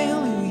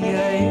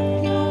 hallelujah.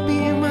 If you'll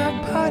be my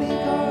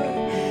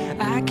bodyguard,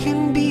 I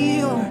can be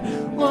your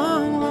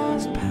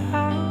long-lost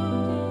pal.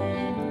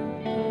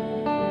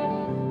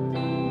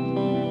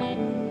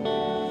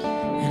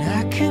 And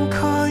I can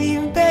call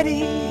you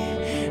Betty,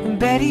 and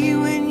Betty,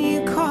 when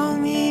you call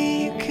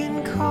me, you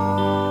can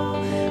call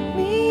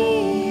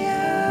me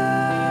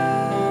out,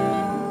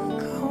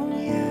 call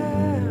me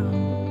out.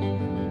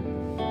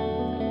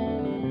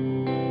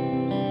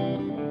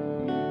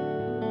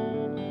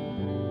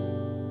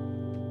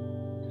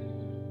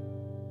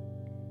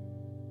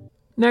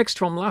 Next,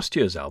 from last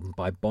year's album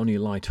by Bonnie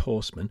Light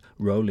Horseman,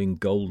 Rolling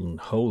Golden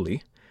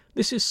Holy,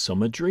 this is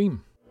Summer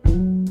Dream.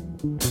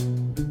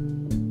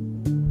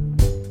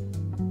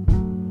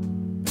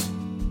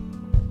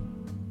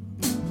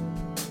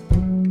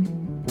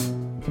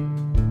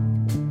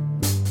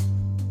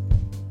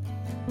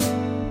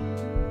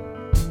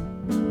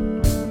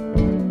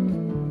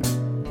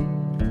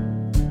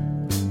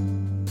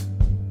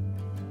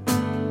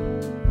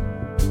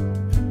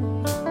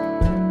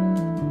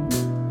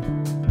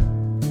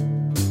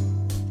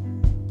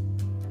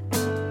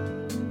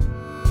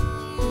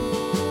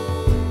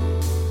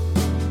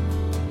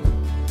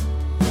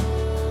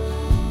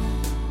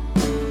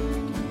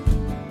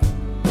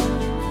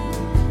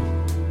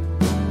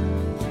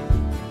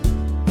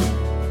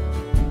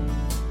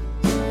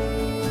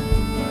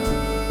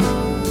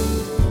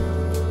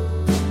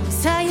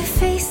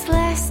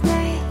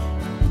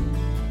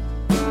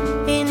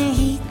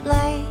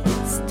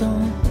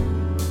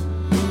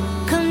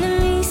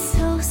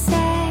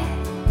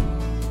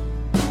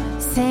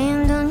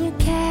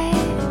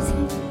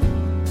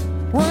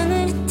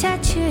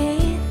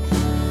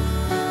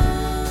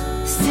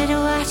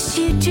 watch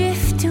you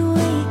drift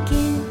away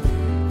again.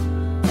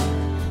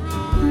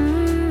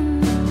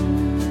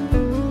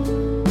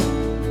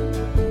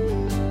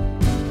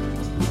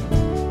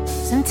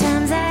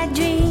 Sometimes I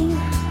dream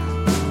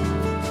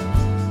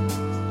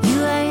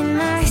you are in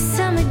my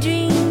summer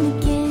dream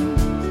again.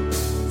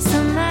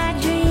 Summer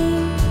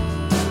dream,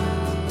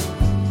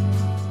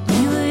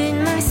 you were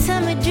in my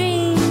summer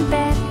dream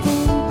back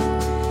then.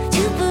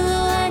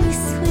 Tupelo honey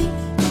sweet,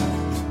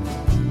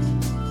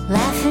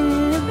 laughing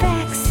in the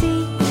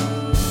backseat.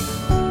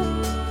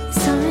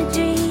 Summer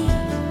dream.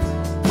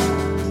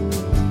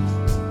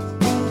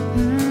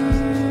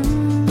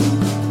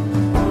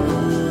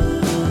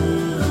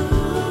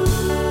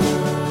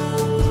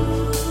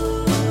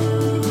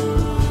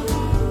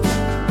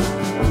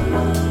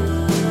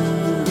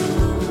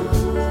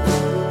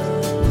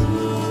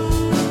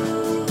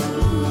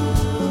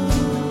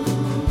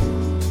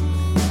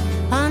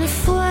 On a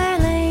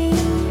 4-lane,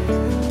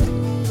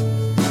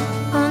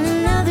 on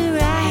another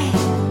ride,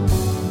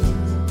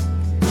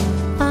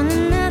 on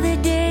another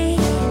day,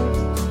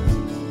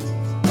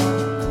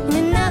 in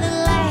another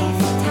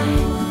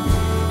lifetime,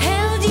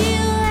 held you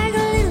like a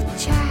little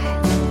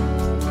child,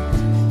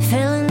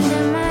 fell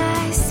under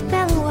my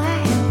spell a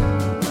while.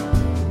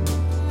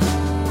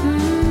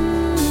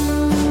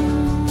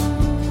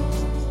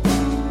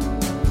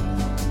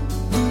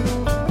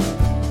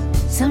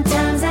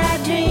 Sometimes I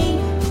dream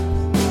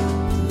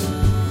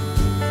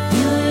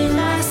you were in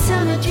my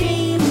summer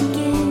dream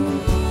again.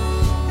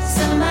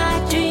 Summer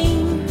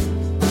dream,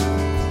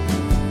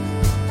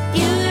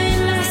 you were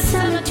in my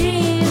summer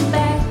dream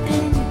back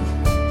then.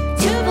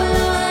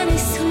 Tupelo honey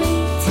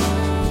sweet,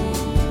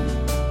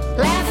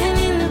 laughing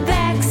in the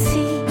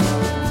backseat.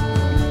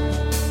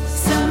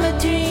 Summer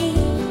dream.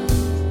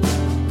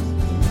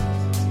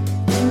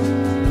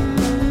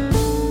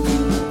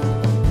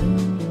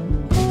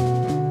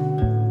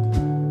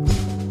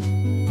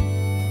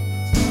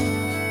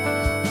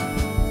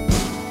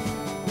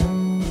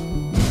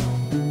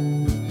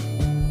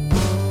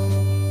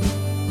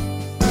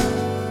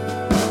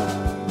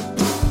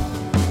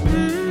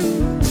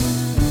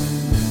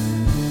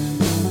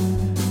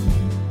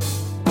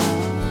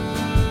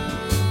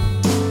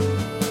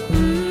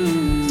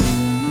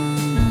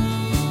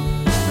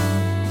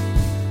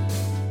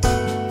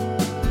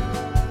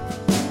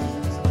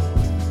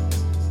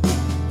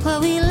 What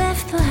we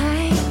left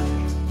behind,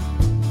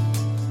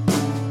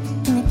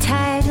 and the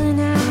tide went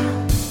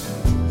out.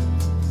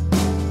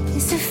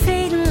 It's a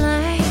fading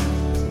line.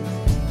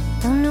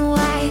 Don't know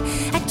why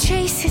I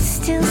trace it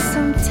still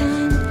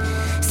sometimes.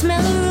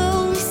 Smell a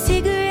roll of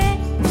cigarette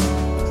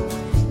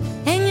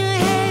and your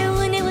hair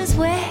when it was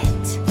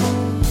wet,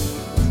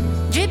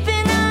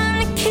 dripping on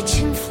the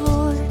kitchen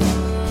floor,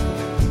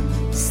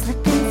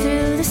 slipping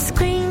through the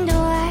screen door.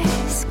 I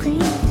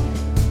scream.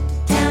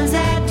 Times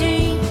I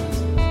dream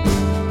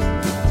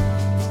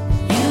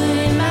you were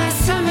in my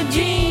summer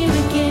dream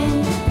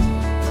again.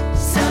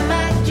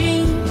 Summer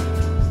dream,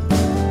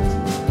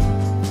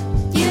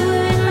 you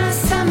were in my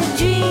summer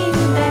dream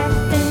back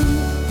then.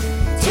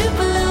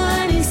 Tupelo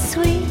honey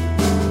sweet,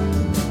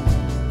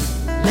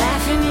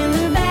 laughing in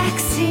the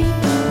backseat.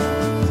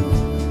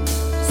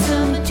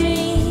 Summer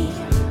dream.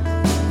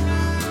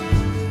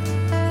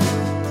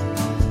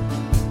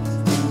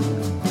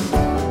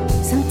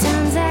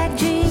 Sometimes I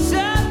dream.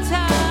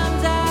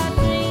 Sometimes I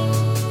dream.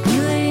 You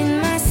were in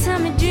my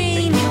summer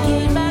dream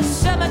again. My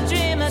summer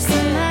dream again.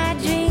 Summer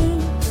dream.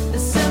 The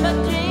summer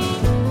dream.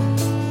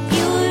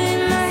 You were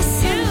in my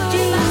summer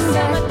dream. My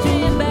summer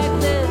dream back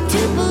then.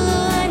 Tupelo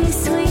honey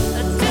sweet.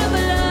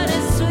 Tupelo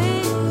honey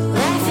sweet.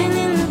 Laughing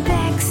in the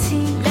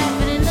backseat.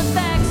 Laughing in the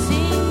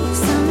backseat.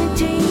 Summer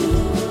dream.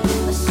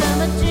 A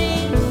summer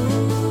dream.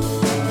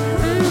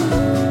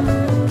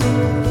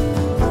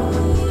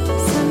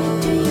 Summer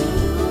dream. Summer dream.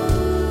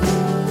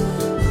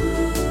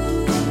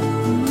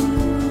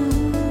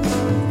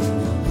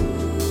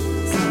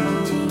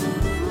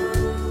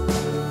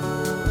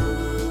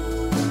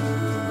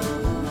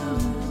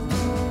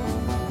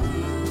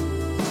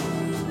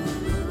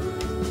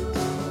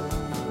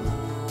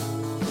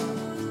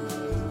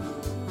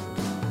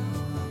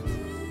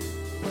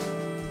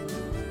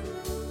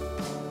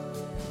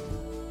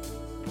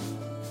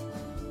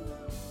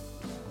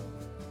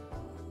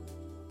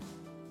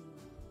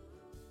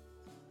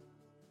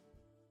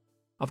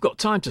 I've got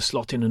time to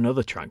slot in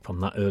another track from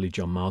that early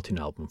John Martyn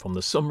album from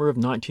the summer of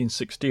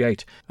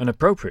 1968, and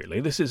appropriately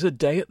this is A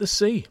Day at the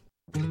Sea.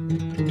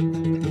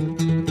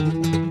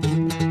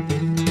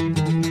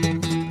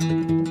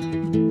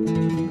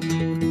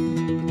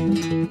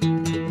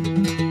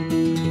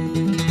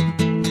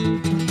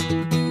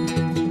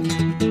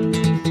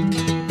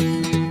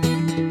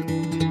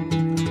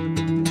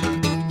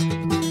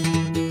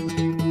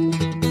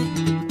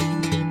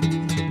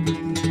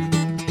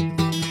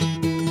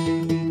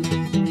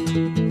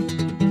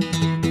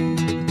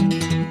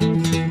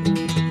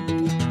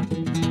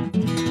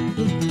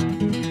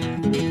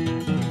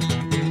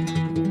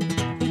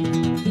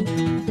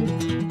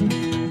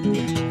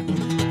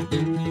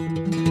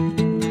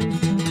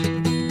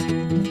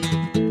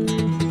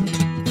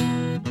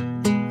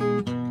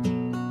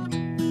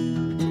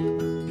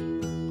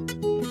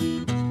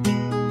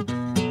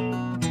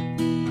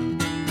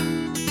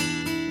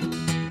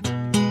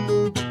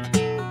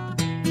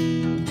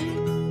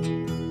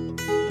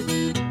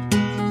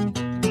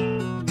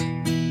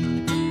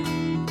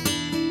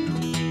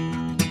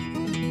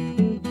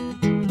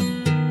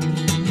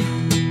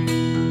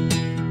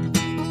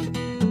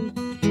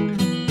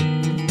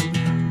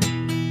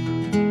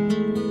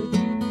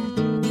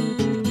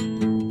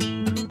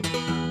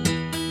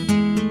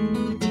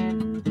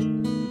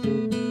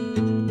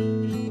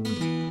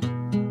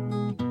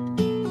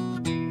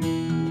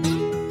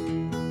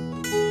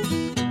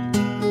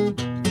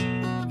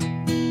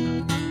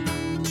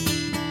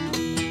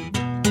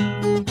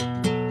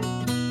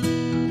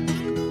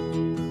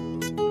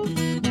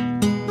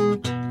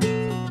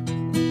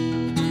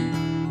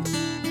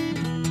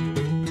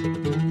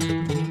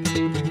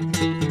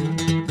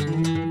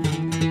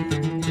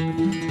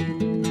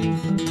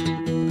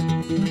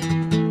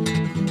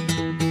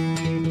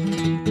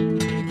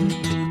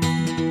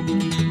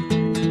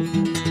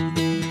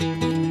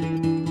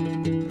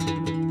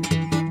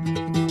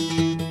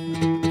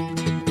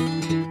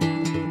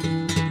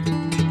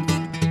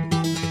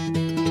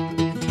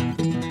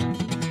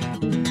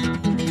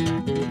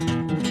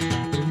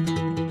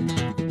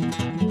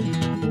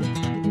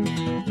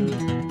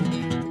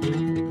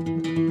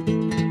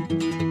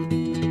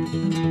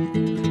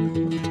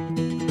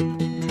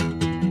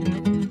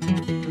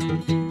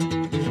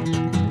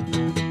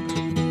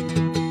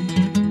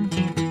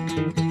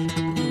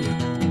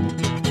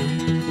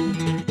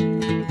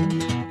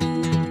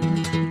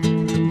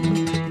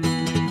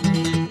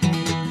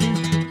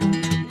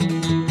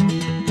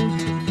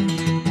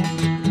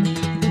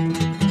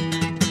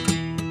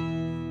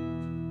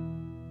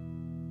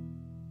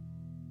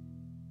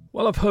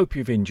 I hope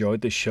you've enjoyed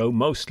this show,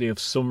 mostly of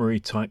summery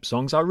type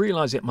songs. I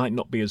realise it might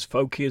not be as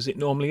folky as it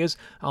normally is.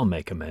 I'll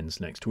make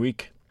amends next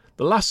week.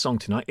 The last song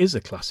tonight is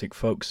a classic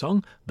folk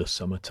song, The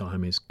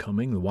Summertime Is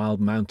Coming, The Wild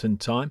Mountain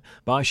Time,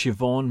 by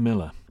Siobhan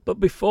Miller.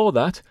 But before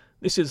that,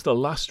 this is The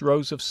Last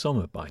Rose of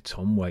Summer by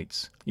Tom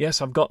Waits.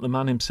 Yes, I've got the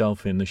man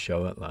himself in the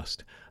show at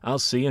last. I'll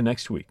see you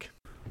next week.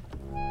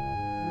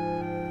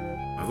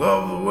 I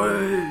love the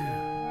way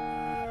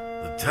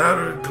the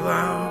tattered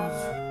clouds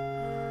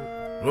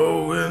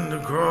blow wind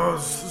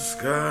across the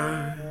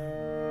sky.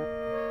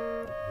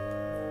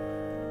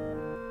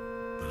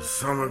 The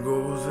summer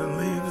goes and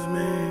leaves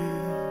me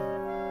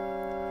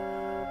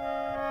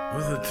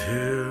with a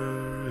tear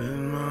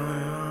in my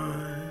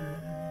eye.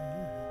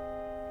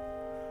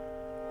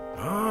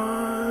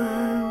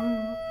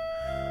 I'm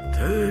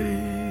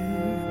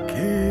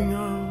taking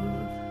out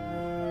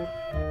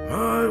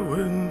my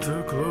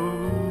winter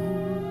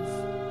clothes.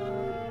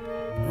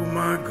 Oh,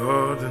 my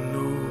garden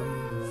knows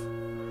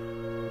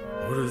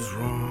what is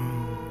wrong.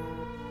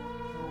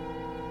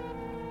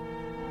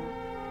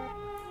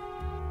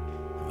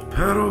 The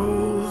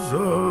petals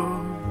of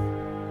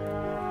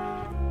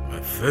my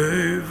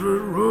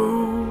favorite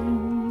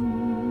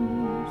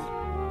rose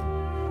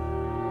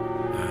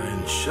lie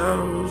in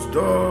shadows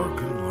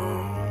dark and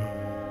long.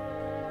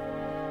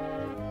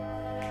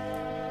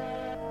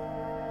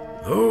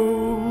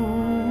 Though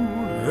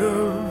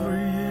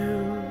every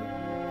year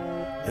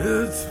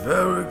it's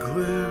very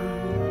clear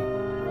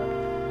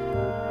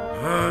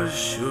I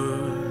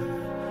should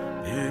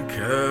be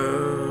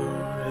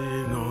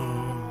carrying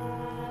on,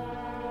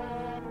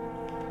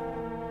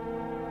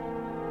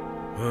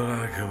 but I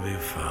can be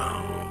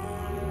found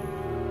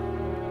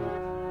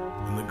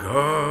in the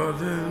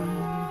garden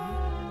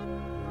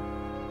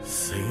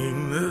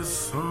singing this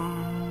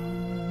song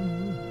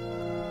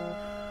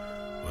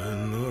when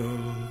the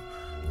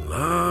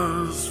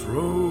last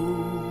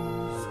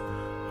rose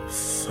of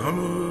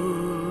summer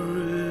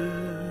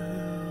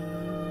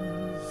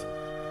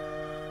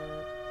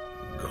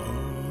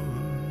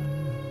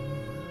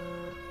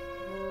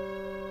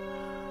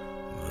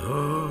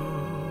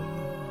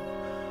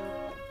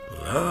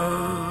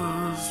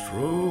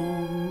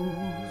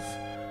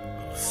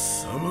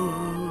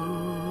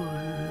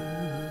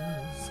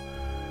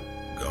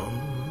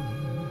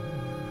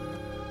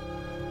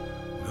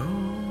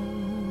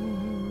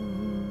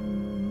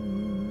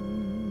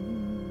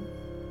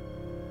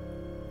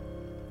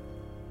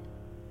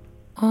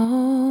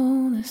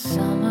all the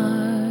sun.